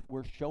 we're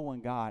showing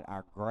God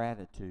our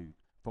gratitude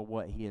for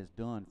what He has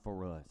done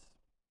for us.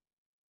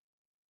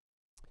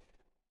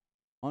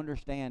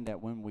 Understand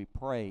that when we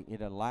pray, it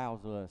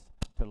allows us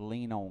to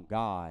lean on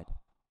God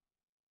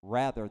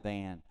rather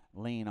than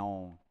lean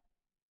on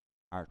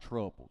our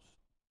troubles.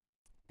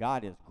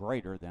 God is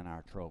greater than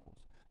our troubles.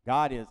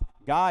 God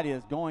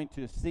is going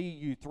to see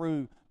you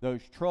through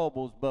those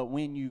troubles, but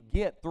when you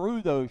get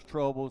through those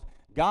troubles,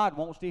 God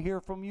wants to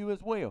hear from you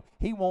as well.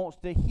 He wants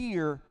to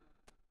hear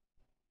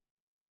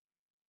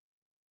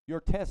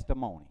your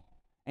testimony,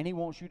 and He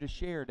wants you to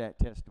share that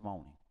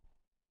testimony.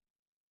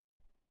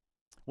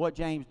 What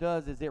James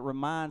does is it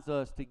reminds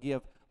us to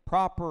give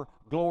proper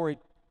glory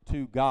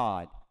to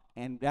God,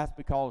 and that's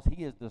because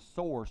He is the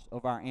source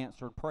of our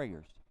answered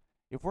prayers.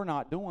 If we're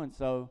not doing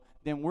so,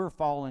 then we're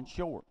falling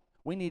short.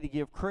 We need to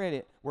give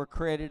credit where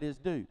credit is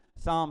due.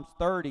 Psalms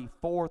 30,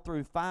 4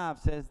 through 5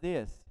 says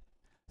this,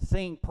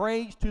 Sing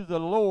praise to the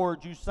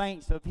Lord, you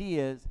saints of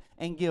his,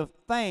 and give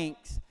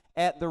thanks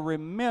at the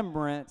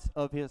remembrance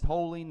of his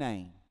holy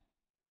name.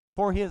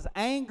 For his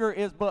anger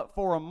is but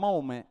for a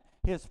moment,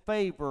 his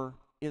favor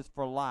is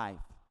for life.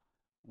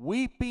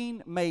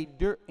 Weeping may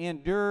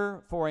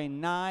endure for a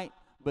night,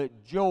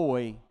 but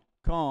joy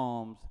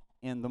comes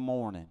in the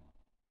morning.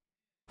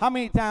 How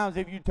many times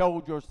have you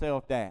told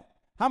yourself that?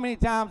 How many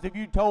times have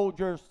you told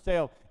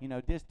yourself,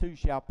 this too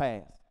shall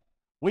pass?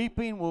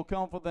 Weeping will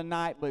come for the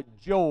night, but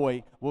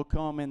joy will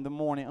come in the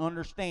morning.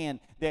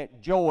 Understand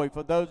that joy,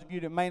 for those of you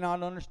that may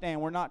not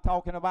understand, we're not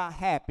talking about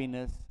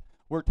happiness.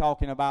 We're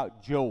talking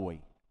about joy.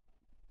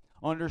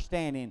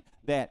 Understanding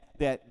that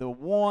the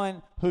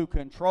one who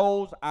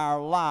controls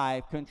our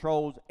life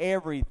controls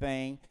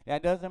everything.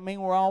 That doesn't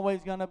mean we're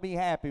always going to be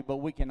happy, but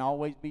we can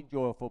always be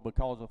joyful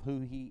because of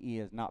who he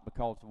is, not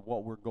because of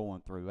what we're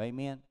going through.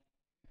 Amen?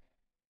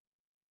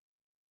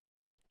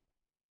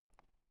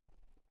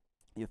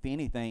 If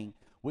anything,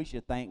 we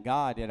should thank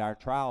God that our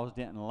trials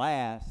didn't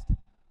last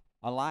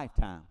a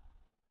lifetime.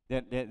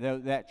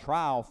 That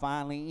trial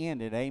finally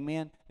ended.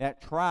 Amen?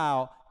 That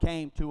trial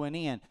came to an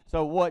end.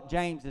 So what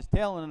James is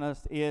telling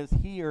us is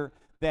here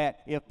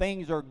that if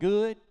things are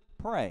good,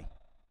 pray.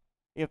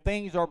 If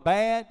things are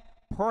bad,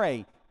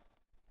 pray.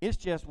 It's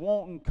just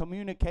wanting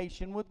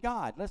communication with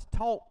God. Let's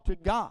talk to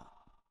God.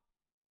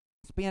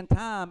 Spend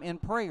time in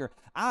prayer.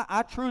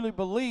 I truly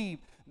believe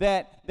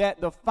that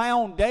the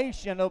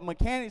foundation of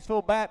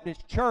Mechanicsville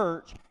Baptist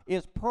Church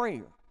is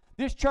prayer.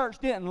 This church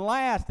didn't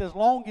last as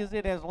long as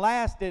it has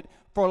lasted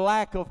for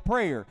lack of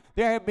prayer.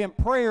 There have been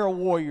prayer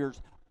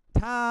warriors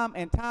time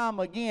and time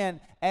again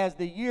as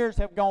the years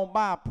have gone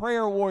by.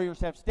 Prayer warriors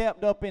have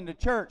stepped up in the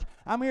church.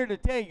 I'm here to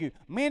tell you,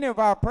 many of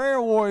our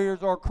prayer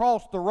warriors are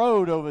across the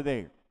road over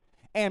there.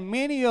 And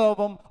many of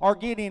them are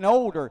getting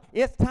older.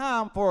 It's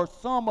time for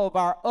some of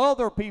our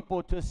other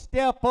people to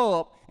step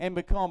up and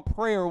become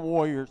prayer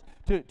warriors,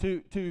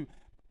 to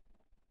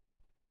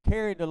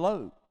carry the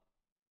load,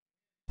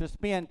 to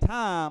spend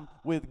time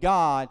with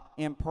God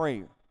in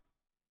prayer.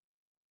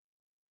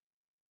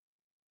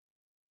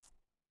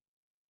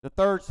 The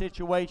third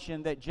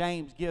situation that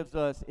James gives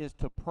us is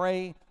to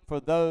pray for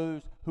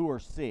those who are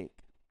sick.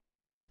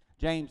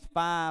 James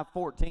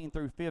 5:14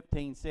 through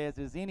 15 says,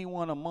 "Is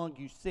anyone among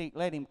you sick?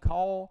 Let him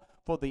call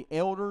for the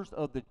elders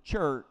of the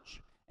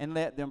church and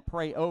let them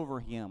pray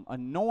over him,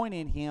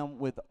 anointing him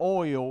with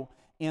oil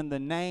in the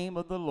name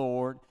of the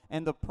Lord.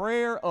 And the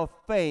prayer of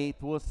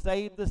faith will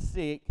save the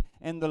sick,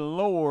 and the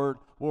Lord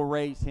will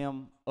raise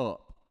him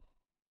up."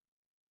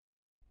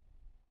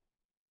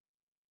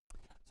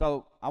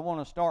 So I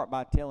want to start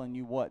by telling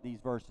you what these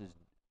verses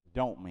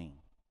don't mean,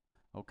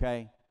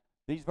 okay?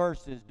 These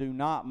verses do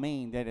not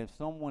mean that if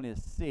someone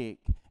is sick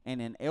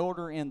and an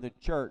elder in the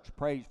church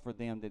prays for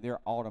them that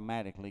they're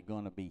automatically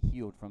going to be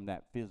healed from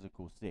that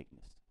physical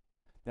sickness.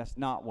 That's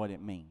not what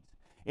it means.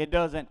 It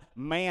doesn't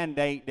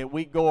mandate that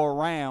we go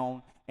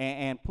around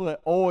and put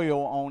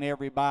oil on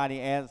everybody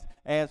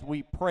as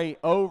we pray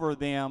over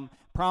them,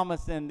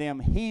 promising them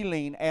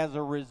healing as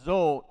a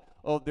result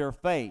of their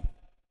faith.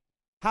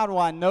 How do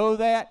I know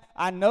that?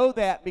 I know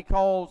that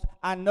because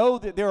I know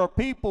that there are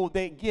people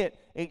that get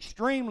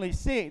extremely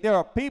sick. There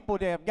are people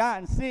that have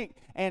gotten sick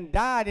and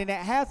died, and it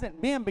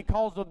hasn't been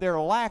because of their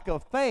lack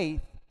of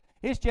faith.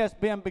 It's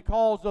just been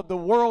because of the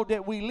world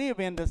that we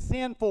live in, the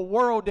sinful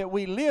world that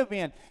we live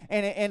in.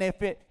 And if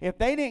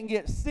they didn't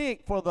get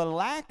sick for the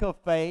lack of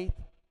faith,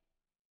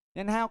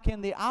 then how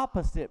can the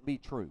opposite be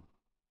true?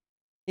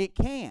 It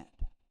can't.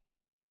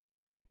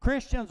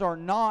 Christians are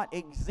not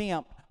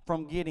exempt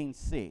from getting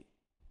sick.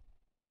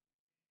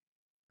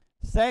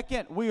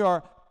 Second, we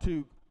are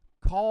to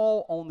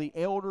call on the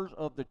elders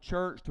of the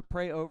church to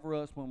pray over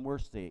us when we're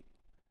sick.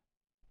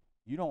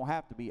 You don't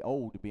have to be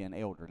old to be an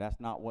elder. That's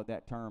not what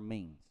that term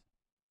means.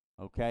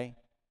 Okay?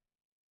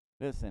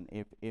 Listen,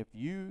 if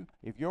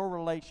your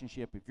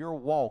relationship, if your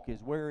walk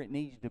is where it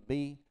needs to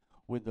be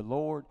with the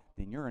Lord,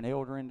 then you're an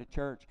elder in the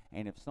church,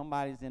 and if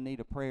somebody's in need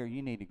of prayer,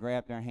 you need to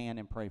grab their hand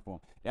and pray for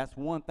them. That's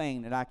one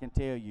thing that I can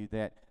tell you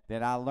that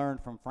I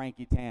learned from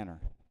Frankie Tanner,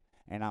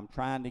 and I'm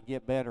trying to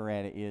get better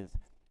at it, is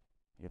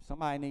if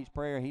somebody needs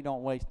prayer, he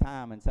don't waste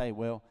time and say,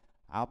 well,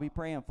 I'll be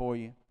praying for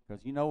you,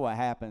 because you know what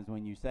happens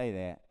when you say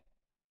that.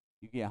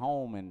 You get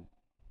home and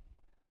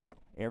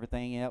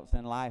everything else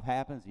in life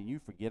happens and you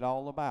forget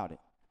all about it.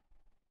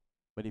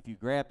 But if you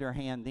grab their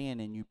hand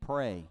then and you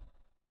pray,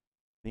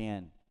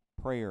 then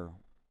prayer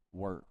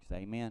works.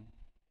 Amen.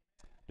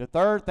 The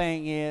third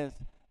thing is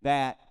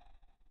that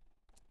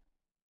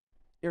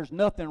there's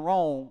nothing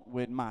wrong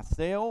with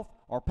myself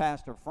or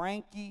Pastor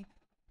Frankie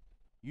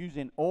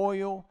using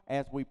oil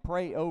as we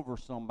pray over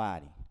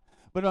somebody.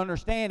 But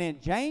understand,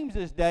 in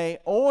James's day,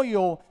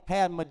 oil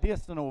had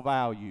medicinal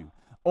value.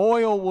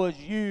 Oil was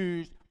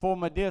used for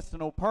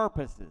medicinal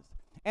purposes.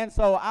 And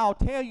so I'll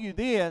tell you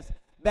this,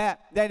 that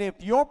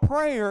if your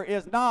prayer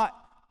is not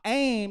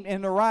aimed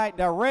in the right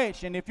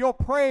direction, if your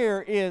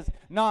prayer is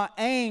not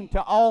aimed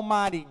to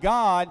Almighty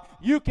God,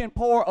 you can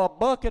pour a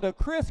bucket of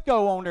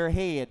Crisco on their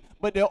head,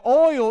 but the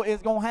oil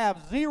is going to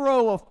have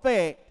zero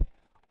effect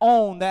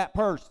on that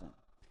person.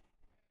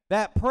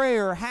 That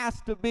prayer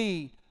has to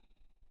be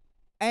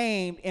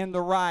aimed in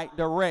the right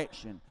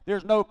direction.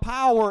 There's no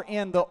power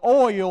in the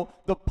oil.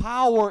 The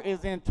power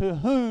is into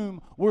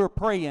whom we're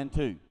praying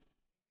to.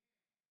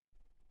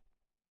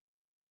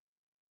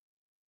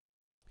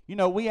 You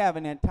know, we have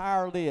an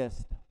entire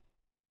list.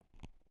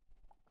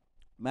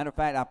 Matter of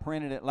fact, I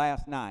printed it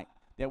last night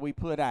that we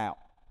put out.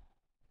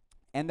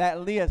 And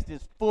that list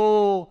is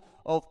full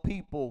of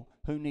people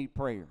who need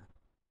prayer.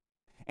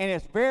 And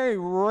it's very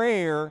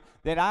rare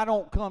that I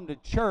don't come to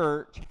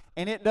church,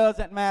 and it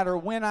doesn't matter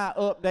when I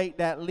update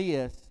that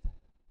list,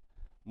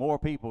 more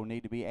people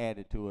need to be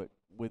added to it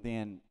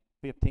within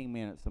 15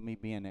 minutes of me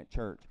being at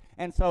church.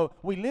 And so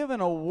we live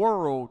in a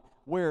world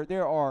where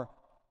there are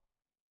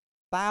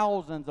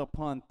thousands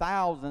upon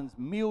thousands,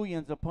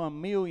 millions upon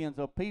millions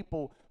of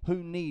people who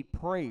need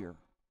prayer.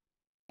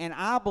 And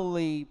I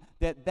believe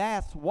that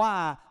that's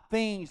why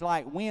things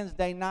like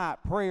Wednesday night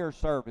prayer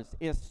service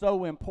is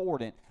so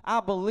important. I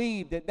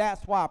believe that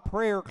that's why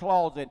prayer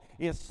closet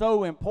is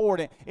so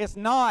important. It's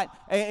not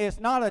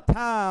a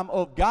time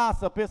of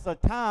gossip. It's a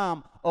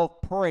time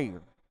of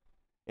prayer.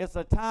 It's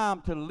a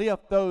time to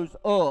lift those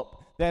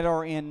up that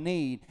are in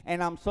need.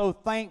 And I'm so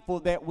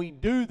thankful that we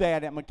do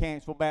that at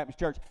Mechanicsville Baptist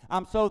Church.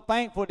 I'm so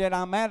thankful that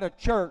I'm at a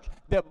church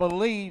that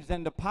believes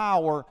in the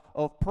power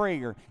of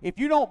prayer. If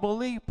you don't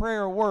believe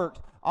prayer works,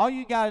 all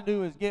you got to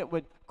do is get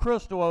with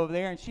Crystal over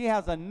there, and she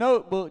has a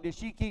notebook that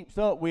she keeps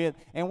up with,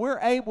 and we're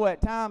able at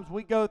times,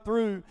 we go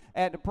through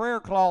at the prayer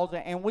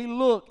closet and we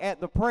look at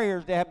the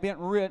prayers that have been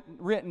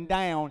written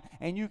down,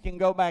 and you can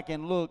go back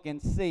and look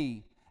and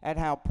see at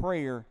how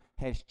prayer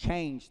has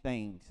changed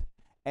things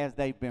as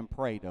they've been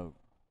prayed over.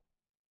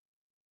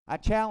 I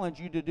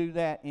challenge you to do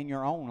that in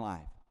your own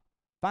life.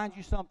 Find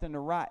you something to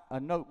write, a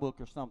notebook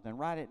or something,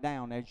 write it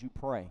down as you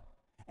pray,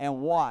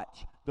 and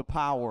watch the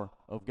power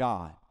of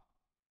God.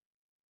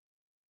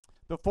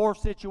 The fourth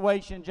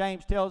situation,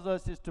 James tells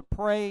us, is to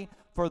pray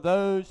for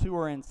those who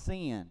are in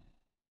sin.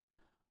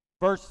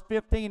 Verse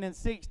 15 and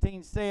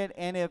 16 said,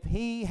 "And if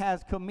he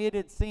has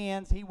committed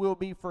sins, he will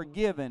be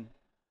forgiven.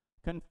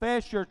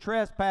 Confess your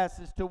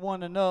trespasses to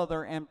one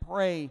another and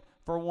pray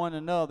for one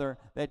another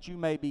that you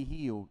may be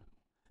healed.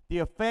 The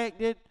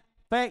effective,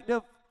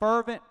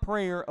 fervent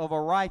prayer of a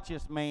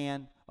righteous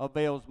man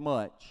avails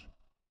much."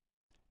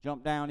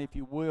 Jump down, if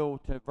you will,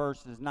 to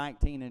verses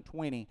 19 and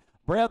 20.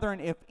 "Brethren,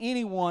 if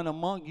anyone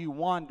among you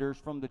wanders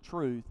from the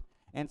truth,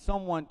 and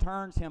someone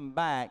turns him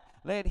back,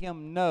 let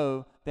him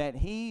know that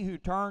he who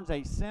turns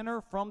a sinner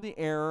from the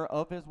error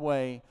of his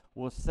way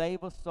will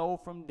save a soul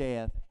from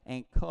death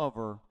and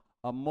cover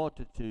a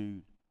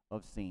multitude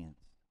of sins."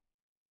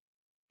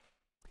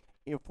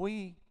 If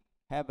we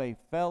have a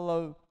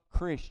fellow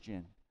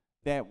Christian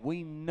that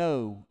we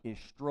know is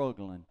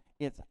struggling,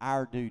 it's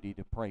our duty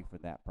to pray for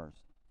that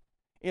person.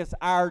 It's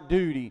our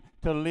duty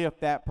to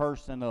lift that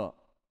person up.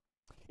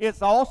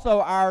 It's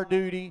also our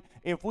duty,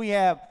 if we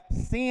have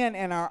sin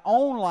in our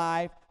own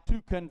life,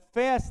 to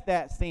confess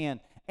that sin.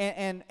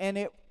 And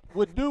it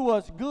would do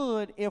us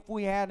good if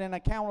we had an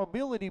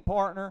accountability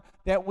partner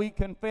that we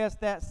confess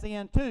that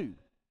sin to.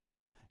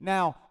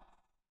 Now,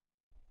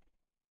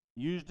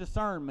 use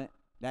discernment.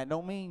 That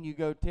don't mean you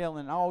go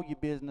telling all your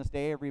business to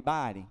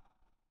everybody.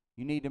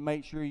 You need to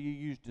make sure you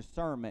use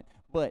discernment.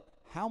 But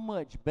how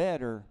much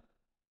better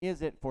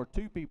is it for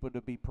two people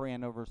to be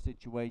praying over a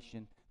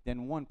situation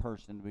than one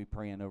person to be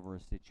praying over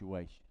a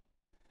situation?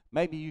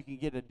 Maybe you can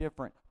get a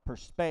different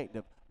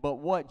perspective. But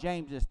what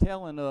James is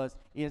telling us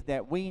is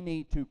that we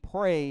need to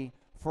pray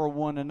for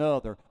one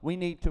another. We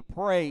need to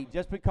pray.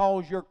 Just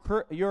because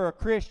you're a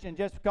Christian,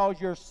 just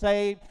because you're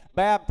saved,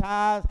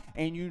 baptized,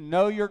 and you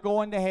know you're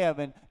going to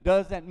heaven,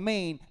 doesn't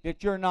mean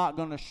that you're not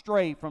going to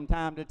stray from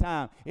time to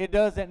time. It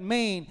doesn't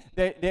mean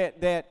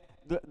that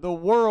the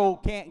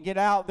world can't get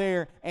out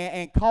there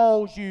and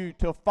cause you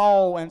to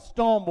fall and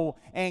stumble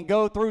and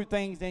go through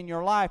things in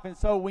your life. And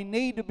so we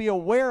need to be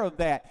aware of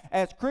that.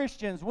 As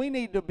Christians, we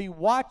need to be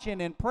watching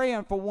and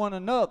praying for one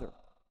another.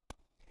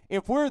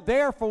 If we're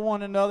there for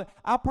one another,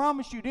 I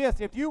promise you this,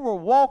 if you were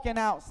walking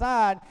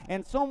outside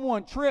and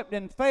someone tripped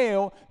and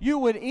fell, you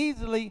would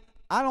easily,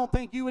 I don't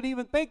think you would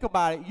even think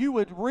about it. You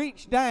would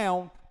reach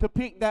down to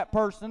pick that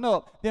person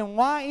up. Then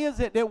why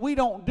is it that we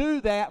don't do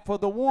that for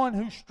the one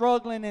who's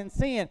struggling in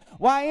sin?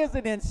 Why is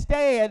it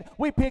instead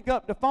we pick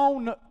up the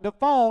phone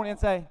and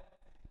say,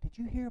 "Did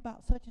you hear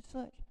about such and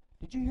such?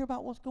 Did you hear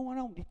about what's going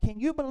on? Can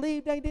you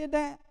believe they did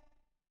that?"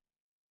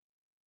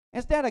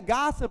 Instead of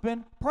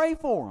gossiping, pray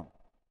for them.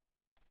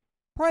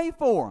 Pray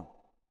for them.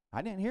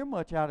 I didn't hear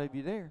much out of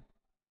you there.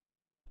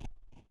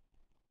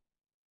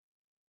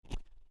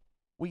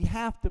 We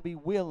have to be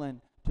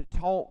willing to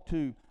talk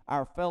to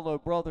our fellow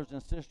brothers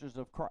and sisters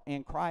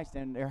in Christ,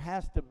 and there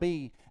has to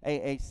be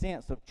a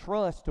sense of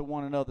trust to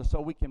one another so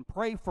we can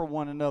pray for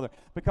one another.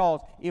 Because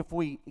if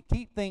we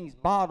keep things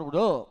bottled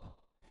up,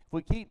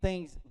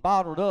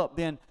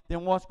 then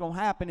what's going to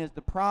happen is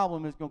the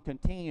problem is going to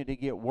continue to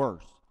get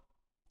worse.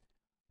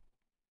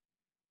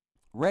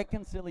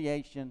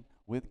 Reconciliation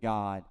with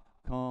God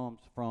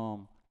comes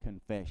from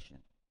confession.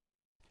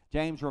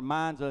 James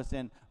reminds us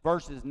in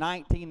verses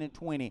 19 and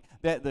 20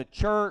 that the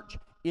church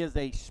is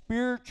a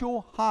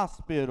spiritual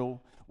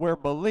hospital where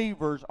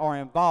believers are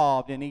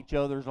involved in each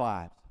other's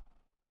lives.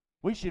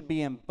 We should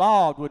be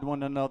involved with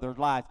one another's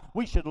lives.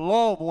 We should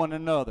love one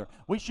another.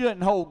 We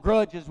shouldn't hold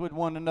grudges with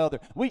one another.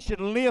 We should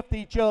lift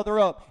each other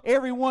up.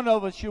 Every one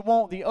of us should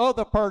want the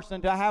other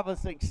person to have a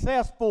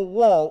successful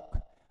walk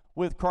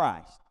with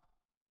Christ.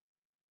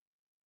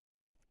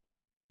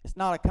 It's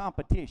not a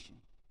competition.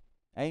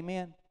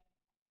 Amen.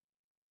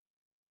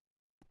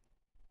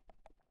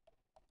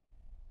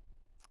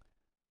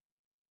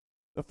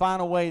 The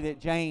final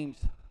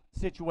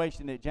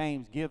situation that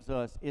James gives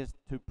us is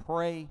to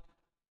pray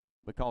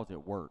because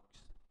it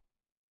works.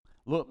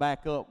 Look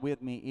back up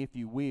with me, if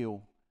you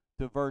will,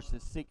 to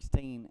verses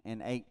 16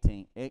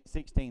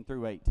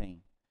 through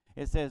 18.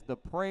 It says, the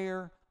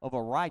prayer of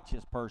a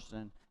righteous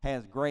person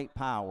has great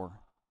power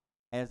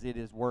as it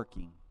is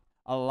working.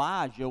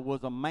 Elijah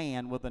was a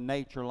man with a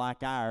nature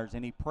like ours,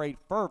 and he prayed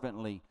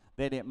fervently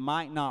that it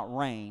might not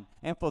rain.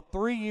 And for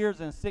 3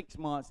 years and 6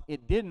 months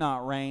it did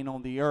not rain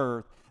on the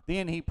earth.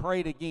 Then he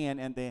prayed again,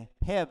 and the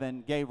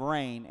heaven gave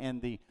rain,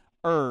 and the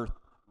earth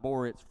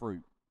bore its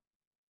fruit.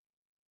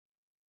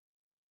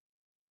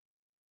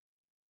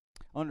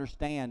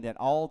 Understand that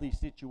all these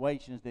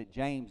situations that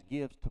James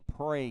gives to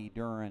pray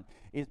during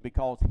is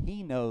because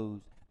he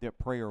knows that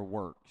prayer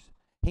works.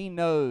 He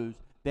knows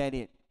that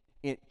it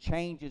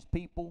changes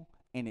people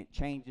and it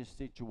changes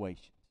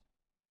situations.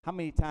 How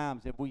many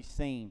times have we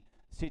seen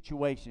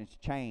situations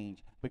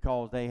change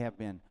because they have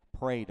been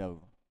prayed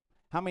over?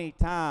 How many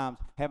times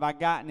have I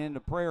gotten in the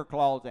prayer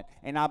closet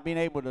and I've been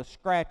able to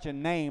scratch a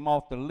name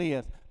off the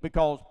list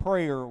because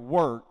prayer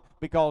worked,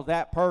 because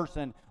that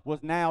person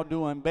was now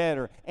doing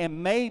better?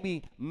 And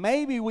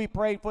maybe we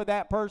prayed for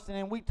that person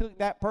and we took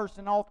that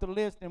person off the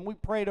list and we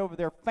prayed over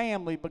their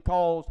family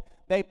because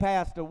they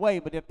passed away.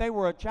 But if they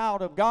were a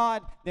child of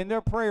God, then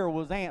their prayer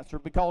was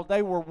answered because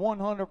they were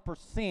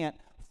 100%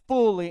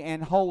 fully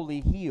and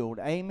wholly healed.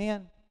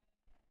 Amen?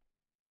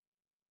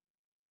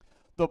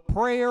 The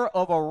prayer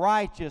of a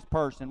righteous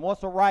person.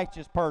 What's a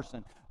righteous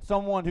person?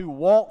 Someone who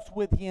walks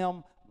with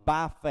him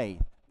by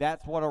faith.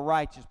 That's what a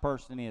righteous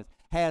person is.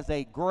 Has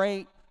a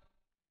great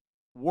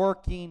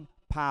working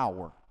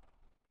power.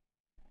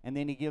 And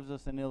then he gives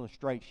us an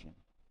illustration.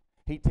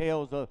 He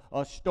tells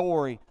a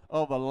story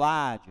of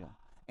Elijah.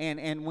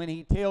 And when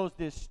he tells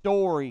this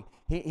story,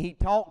 he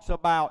talks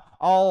about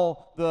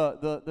all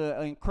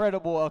the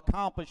incredible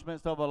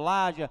accomplishments of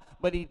Elijah,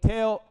 but he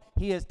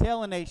is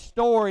telling a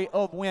story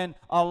of when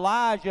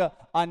Elijah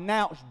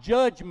announced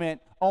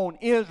judgment on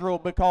Israel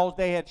because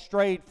they had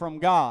strayed from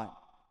God.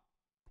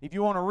 If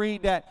you want to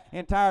read that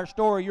entire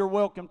story, you're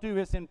welcome to.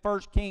 It's in 1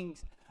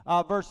 Kings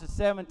verses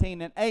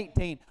 17 and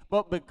 18.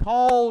 But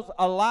because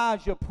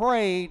Elijah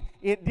prayed,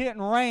 it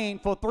didn't rain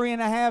for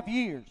 3.5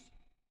 years.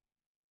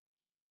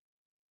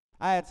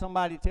 I had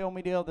somebody tell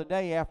me the other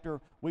day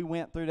after we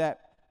went through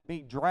that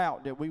big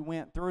drought that we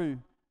went through,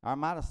 I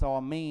might have saw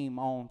a meme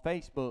on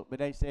Facebook, but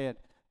they said,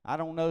 I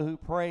don't know who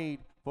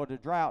prayed for the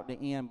drought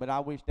to end, but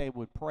I wish they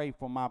would pray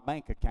for my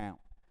bank account.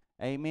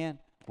 Amen.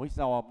 We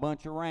saw a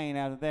bunch of rain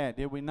out of that,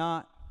 did we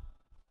not?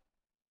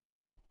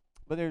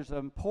 But there's an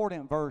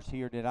important verse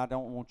here that I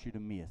don't want you to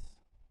miss.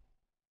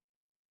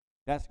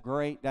 That's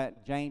great.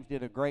 That James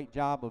did a great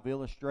job of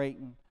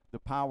illustrating the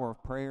power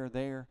of prayer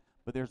there.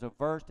 But there's a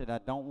verse that I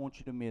don't want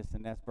you to miss,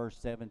 and that's verse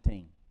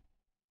 17.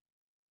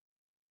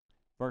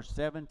 Verse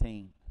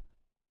 17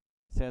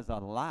 says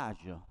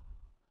Elijah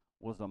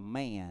was a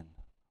man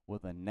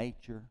with a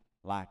nature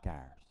like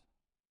ours.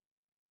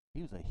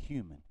 He was a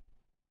human.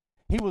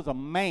 He was a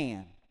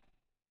man.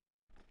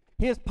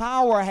 His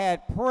power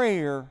had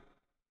prayer,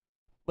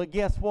 but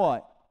guess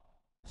what?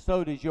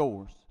 So does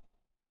yours.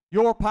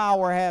 Your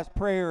power has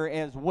prayer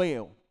as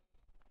well.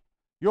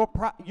 Your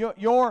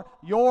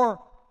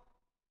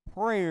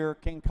prayer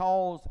can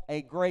cause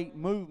a great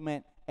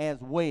movement as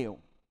well.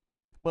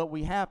 But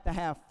we have to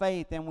have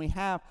faith and we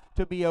have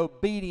to be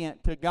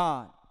obedient to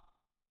God.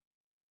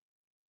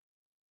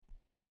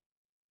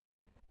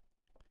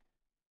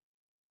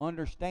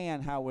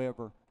 Understand,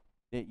 however,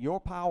 that your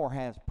power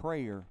has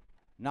prayer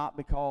not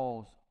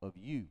because of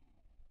you,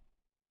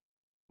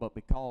 but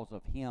because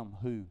of him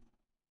who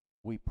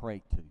we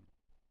pray to.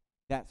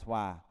 That's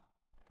why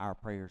our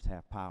prayers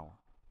have power.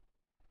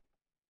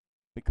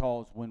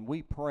 Because when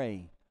we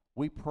pray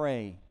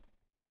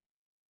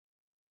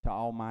to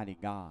Almighty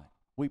God.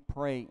 We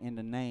pray in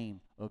the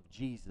name of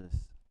Jesus.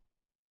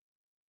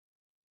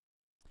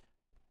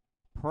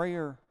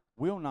 Prayer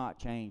will not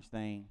change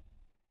things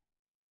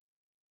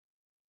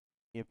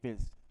if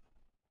it's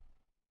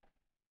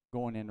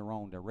going in the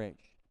wrong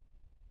direction.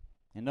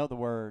 In other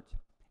words,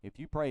 if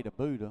you pray to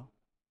Buddha,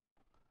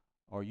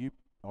 or you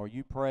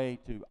pray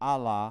to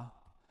Allah,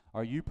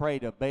 or you pray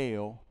to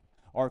Baal,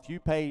 or if you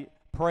pray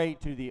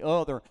to the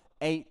other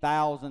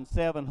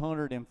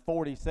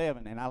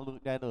 8,747, and I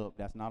looked that up.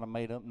 That's not a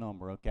made-up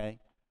number, okay?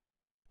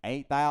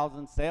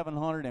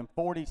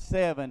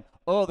 8,747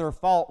 other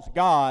false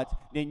gods,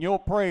 then your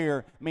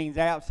prayer means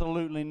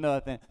absolutely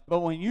nothing. But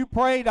when you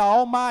pray to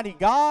Almighty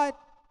God,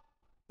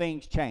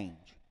 things change.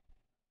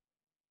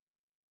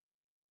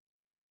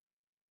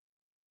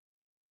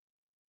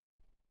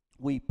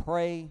 We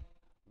pray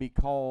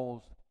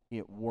because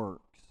it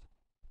works.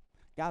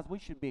 Guys, we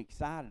should be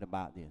excited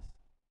about this.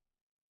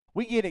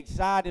 We get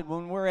excited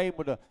when we're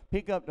able to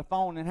pick up the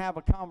phone and have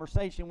a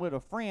conversation with a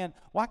friend.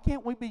 Why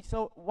can't we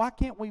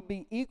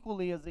be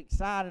equally as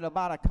excited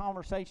about a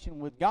conversation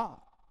with God?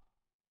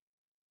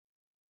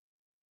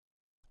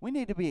 We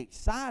need to be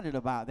excited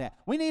about that.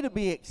 We need to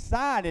be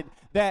excited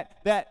that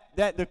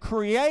the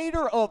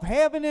creator of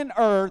heaven and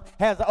earth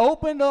has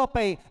opened up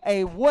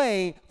a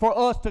way for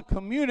us to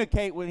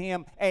communicate with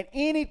him at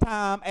any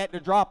time at the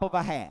drop of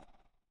a hat.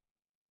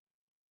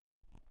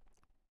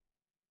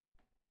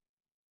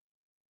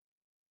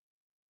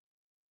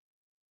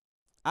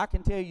 I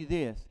can tell you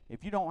this,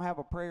 if you don't have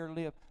a prayer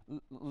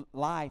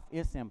life,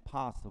 it's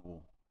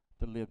impossible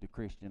to live the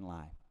Christian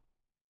life.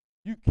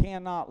 You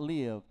cannot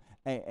live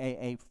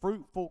a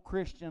fruitful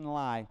Christian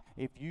life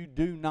if you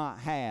do not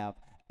have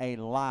a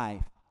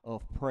life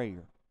of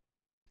prayer.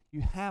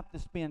 You have to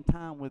spend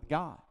time with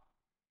God.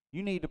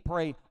 You need to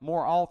pray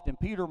more often.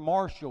 Peter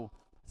Marshall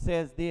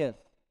says this.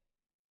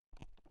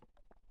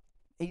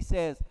 He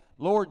says,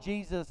 Lord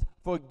Jesus,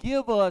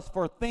 forgive us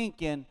for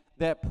thinking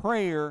that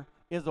prayer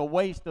is a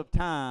waste of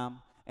time,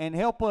 and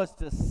help us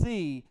to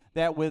see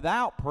that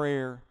without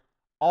prayer,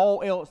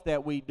 all else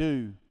that we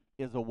do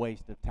is a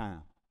waste of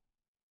time.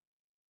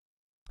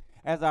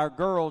 As our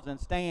girls and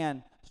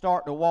Stan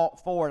start to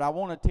walk forward, I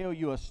want to tell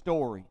you a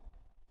story.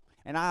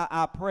 And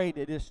I pray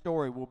that this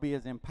story will be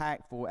as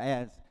impactful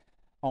as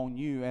on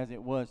you as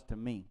it was to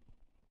me.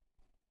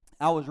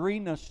 I was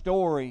reading a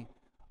story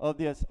of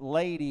this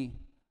lady.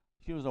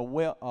 She was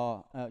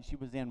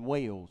in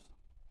Wales.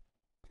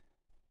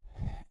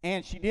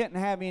 And she didn't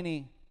have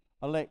any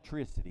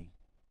electricity.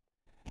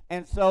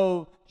 And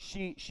so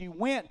she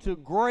went to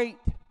great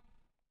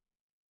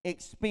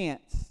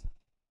expense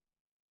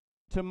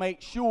to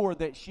make sure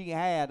that she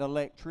had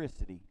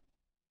electricity.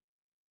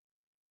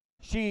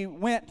 She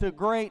went to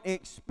great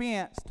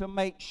expense to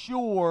make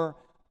sure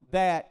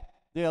that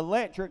the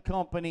electric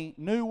company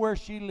knew where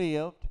she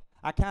lived.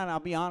 I'll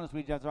be honest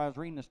with you, as I was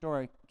reading the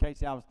story,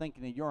 Casey, I was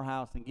thinking of your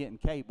house and getting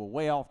cable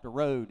way off the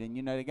road. And,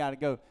 they got to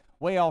go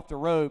way off the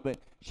road. But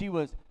she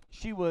was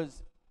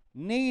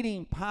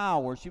needing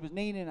power. She was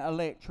needing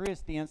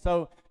electricity. And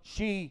so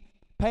she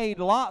paid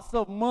lots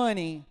of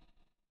money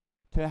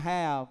to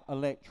have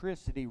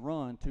electricity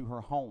run to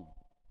her home.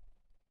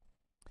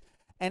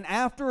 And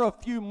after a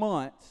few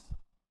months,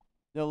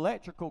 the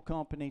electrical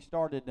company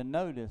started to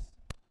notice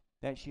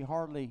that she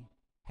hardly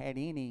had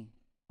any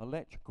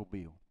electrical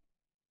bill.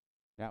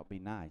 That would be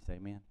nice,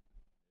 amen?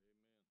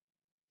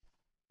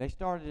 They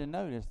started to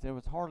notice there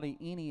was hardly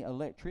any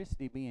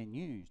electricity being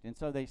used. And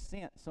so they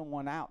sent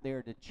someone out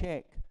there to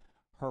check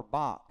her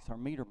box, her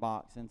meter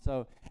box. And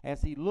so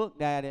as he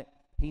looked at it,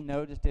 he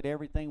noticed that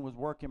everything was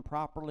working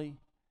properly.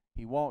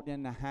 He walked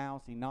in the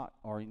house, he knocked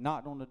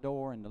on the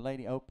door, and the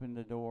lady opened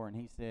the door, and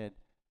he said,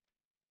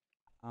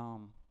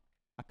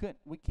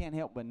 we can't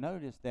help but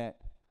notice that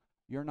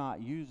you're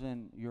not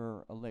using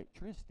your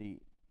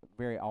electricity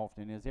very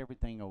often. Is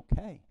everything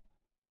okay?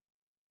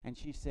 And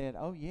she said,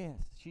 oh, yes.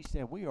 She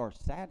said, we are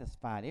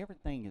satisfied.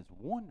 Everything is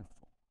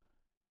wonderful.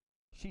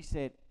 She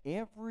said,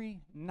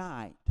 every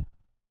night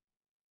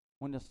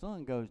when the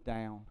sun goes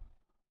down,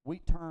 we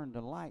turn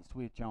the light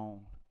switch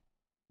on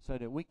so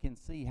that we can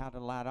see how to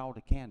light all the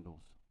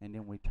candles, and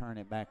then we turn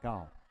it back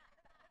off.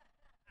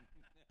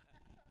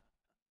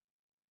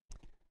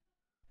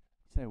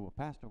 You say, well,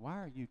 Pastor, why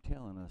are you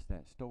telling us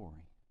that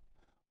story?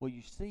 Well,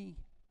 you see,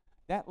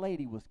 that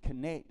lady was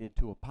connected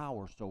to a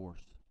power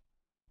source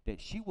that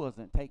she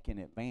wasn't taking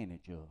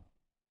advantage of.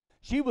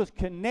 She was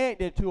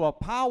connected to a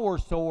power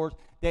source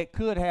that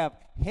could have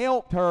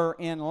helped her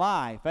in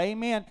life.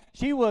 Amen.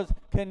 She was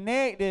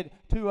connected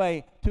to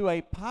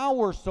a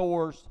power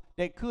source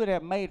that could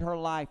have made her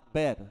life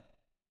better.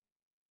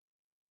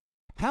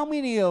 How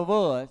many of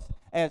us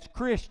as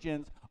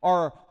Christians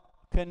are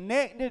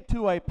connected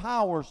to a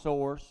power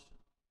source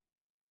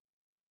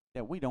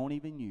that we don't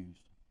even use?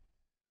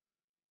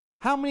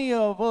 How many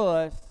of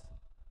us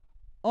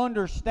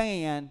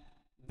understand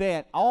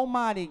that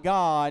Almighty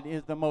God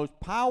is the most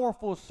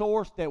powerful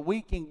source that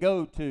we can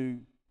go to,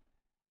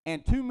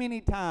 and too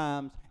many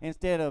times,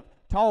 instead of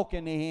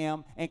talking to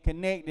Him and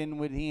connecting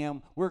with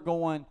Him, we're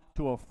going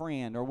to a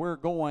friend, or we're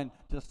going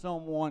to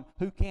someone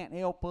who can't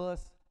help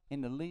us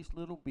in the least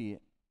little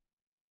bit?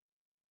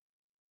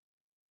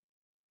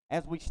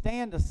 As we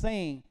stand to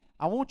sing,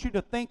 I want you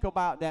to think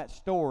about that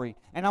story,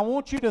 and I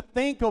want you to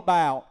think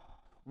about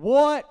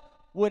what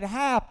would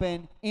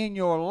happen in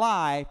your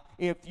life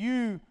if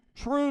you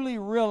truly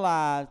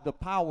realize the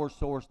power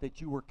source that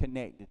you were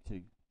connected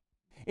to.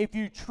 If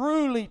you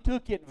truly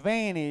took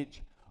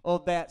advantage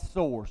of that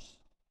source.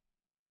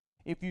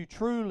 If you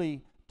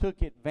truly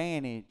took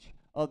advantage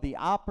of the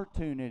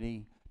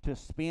opportunity to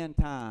spend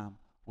time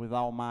with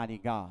Almighty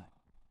God.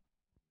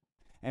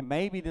 And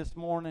maybe this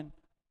morning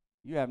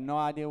you have no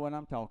idea what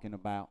I'm talking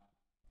about.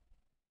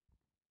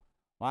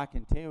 Well, I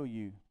can tell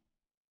you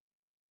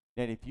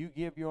that if you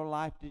give your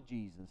life to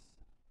Jesus,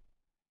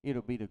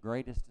 it'll be the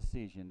greatest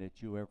decision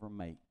that you ever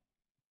make.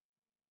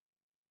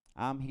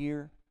 I'm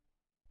here.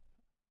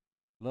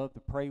 Love to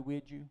pray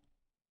with you.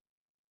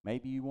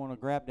 Maybe you want to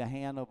grab the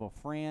hand of a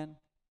friend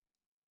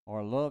or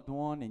a loved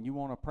one and you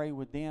want to pray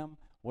with them.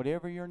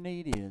 Whatever your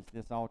need is,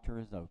 this altar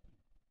is open.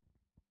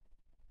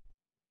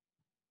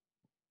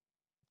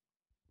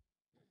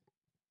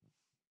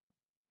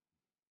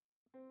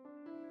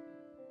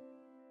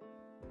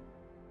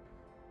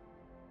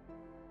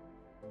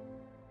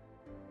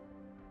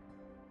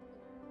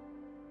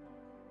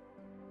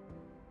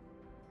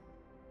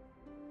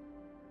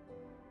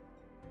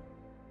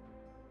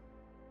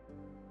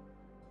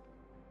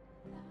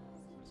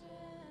 Thousand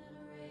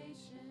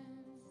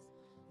generations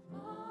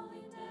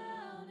falling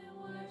down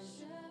in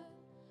worship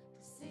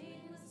to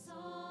sing the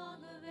song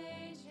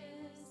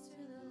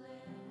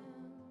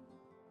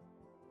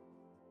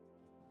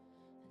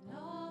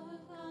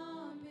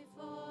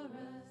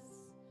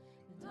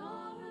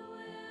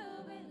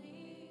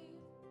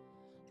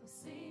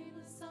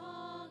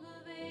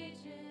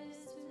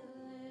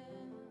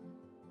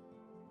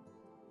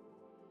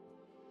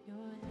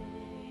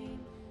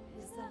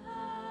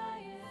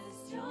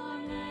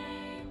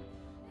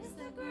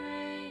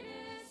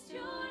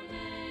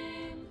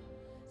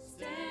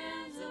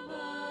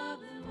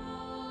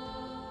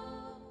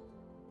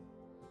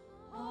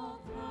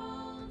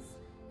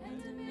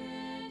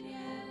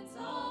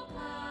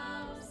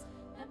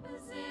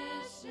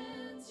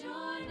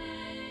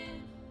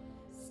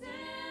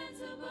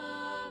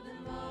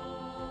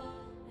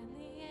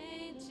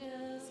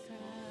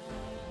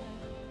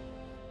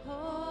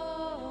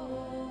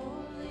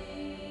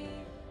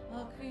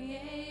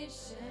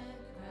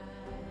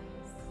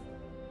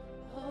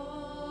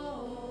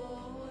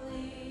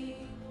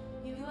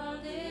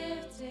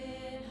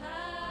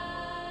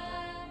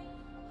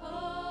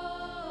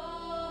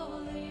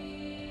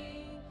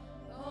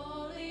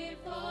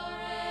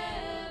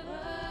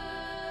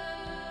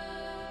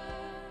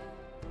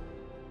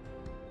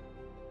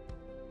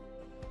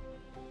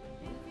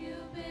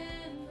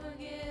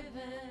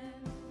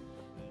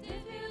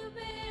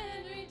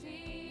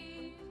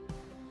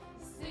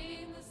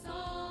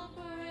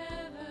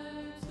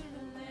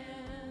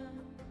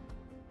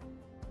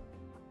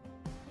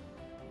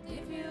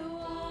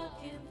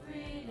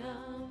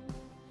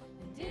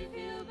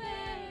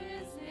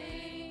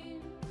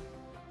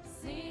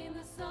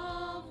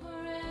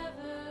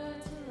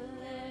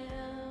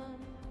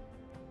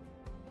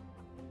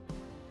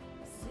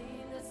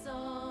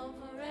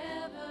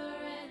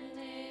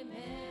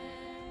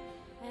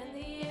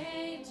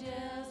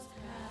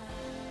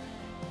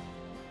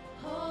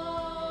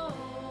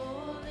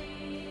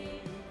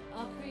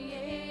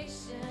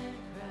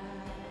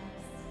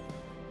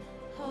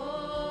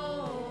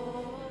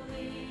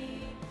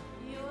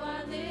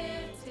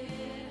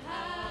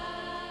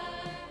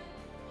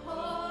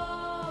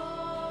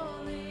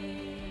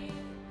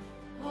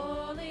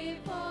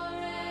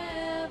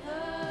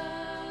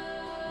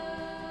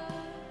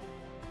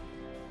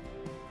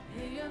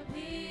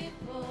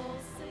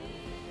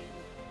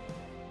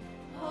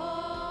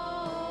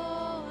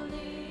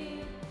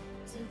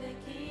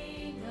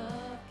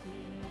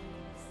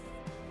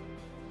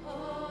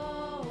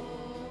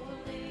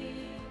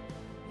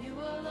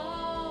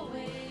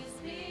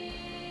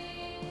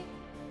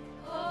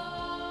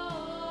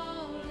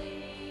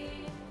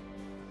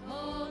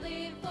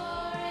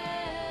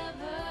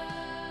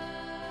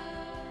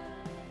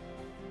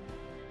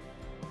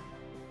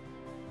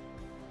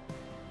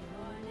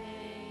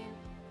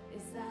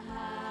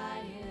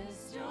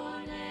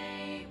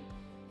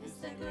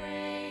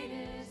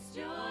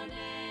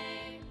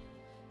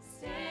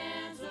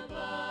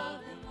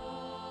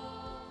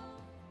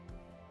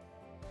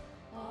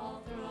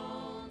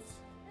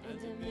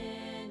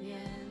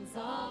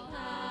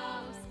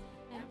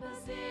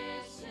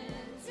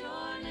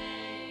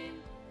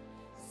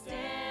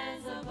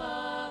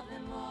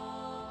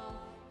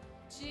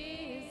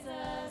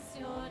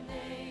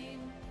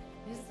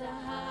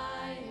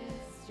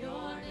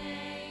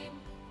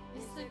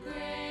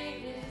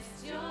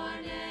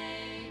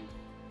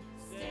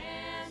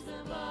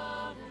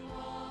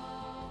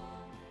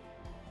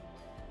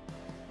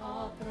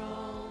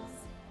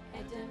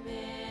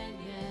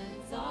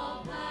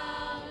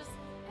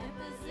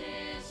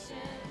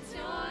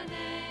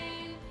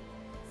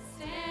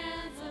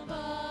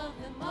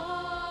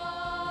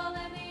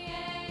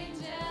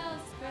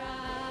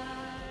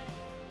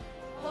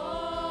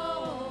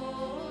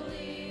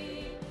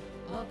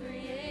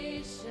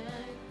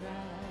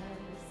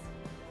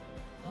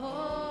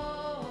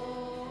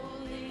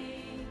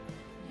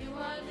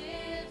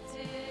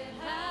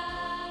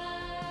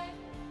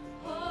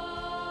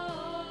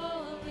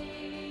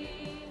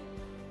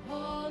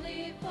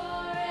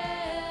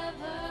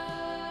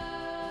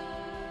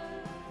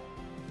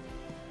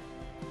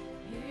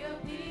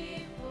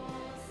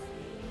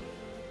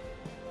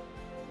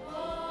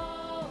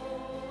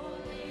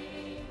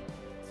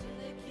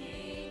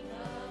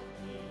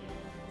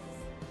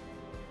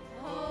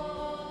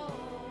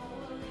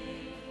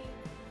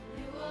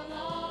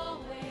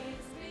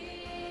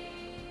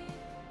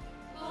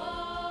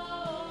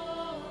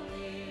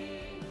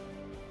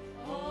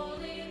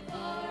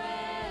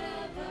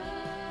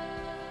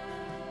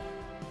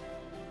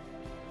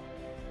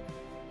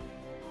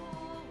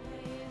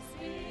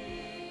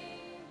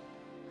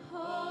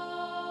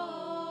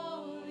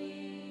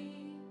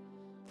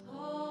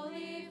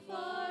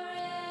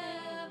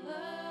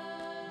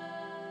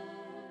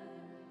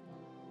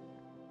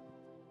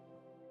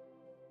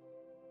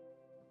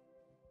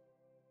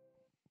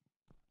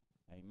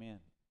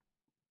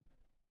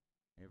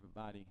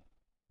everybody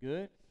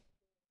good?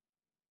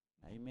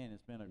 Amen.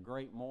 It's been a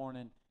great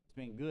morning. It's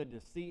been good to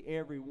see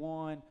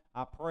everyone.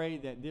 I pray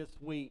that this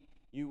week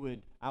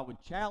I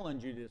would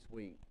challenge you this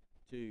week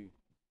to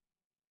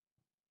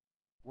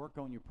work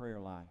on your prayer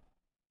life.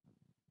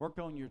 Work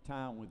on your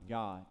time with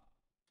God.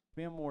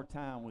 Spend more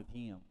time with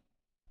Him.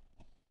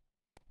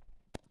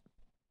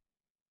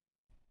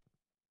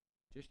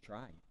 Just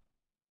try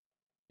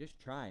it. Just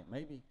try it.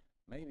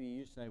 Maybe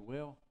you say,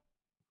 well,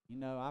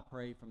 I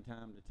pray from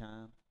time to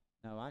time.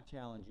 No, I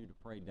challenge you to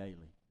pray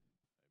daily.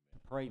 To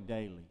pray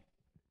daily.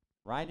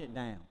 Write it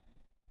down.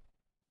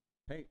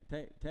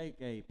 Take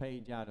a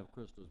page out of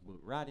Crystal's book.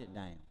 Write it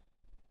down.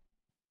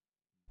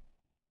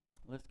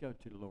 Let's go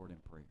to the Lord in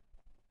prayer.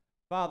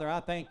 Father, I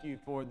thank you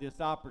for this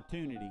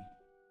opportunity.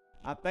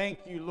 I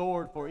thank you,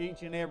 Lord, for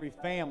each and every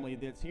family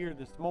that's here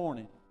this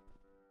morning.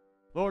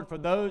 Lord, for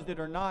those that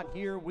are not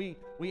here, we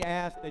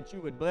ask that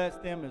you would bless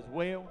them as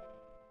well.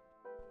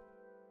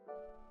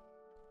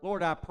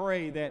 Lord, I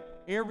pray that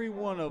every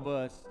one of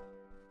us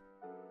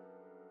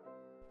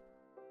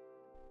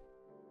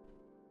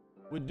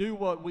would do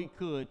what we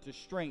could to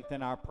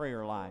strengthen our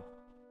prayer life.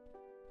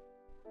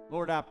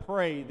 Lord, I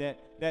pray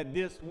that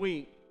this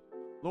week,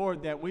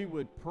 Lord, that we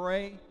would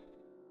pray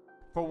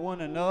for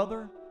one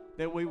another,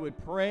 that we would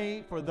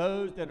pray for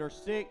those that are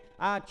sick.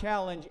 I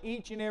challenge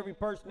each and every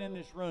person in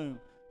this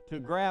room to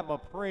grab a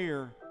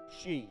prayer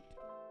sheet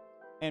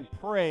and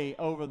pray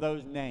over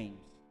those names.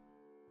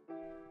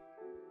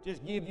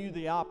 Just give you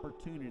the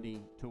opportunity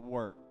to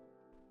work.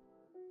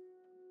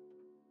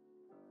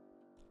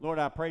 Lord,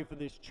 I pray for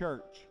this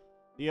church,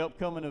 the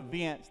upcoming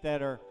events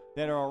that are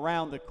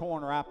around the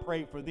corner. I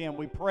pray for them.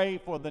 We pray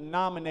for the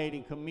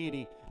nominating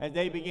committee as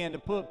they begin to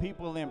put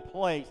people in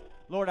place.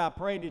 Lord, I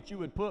pray that you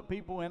would put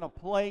people in a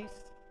place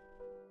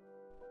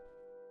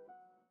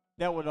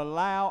that would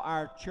allow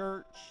our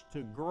church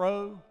to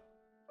grow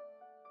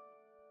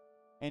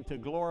and to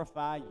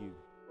glorify you.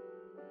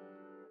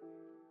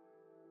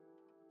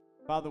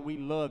 Father, we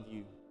love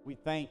you. We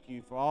thank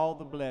you for all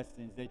the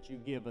blessings that you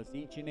give us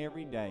each and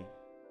every day.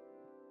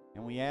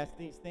 And we ask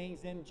these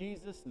things in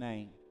Jesus'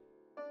 name.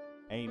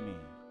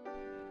 Amen.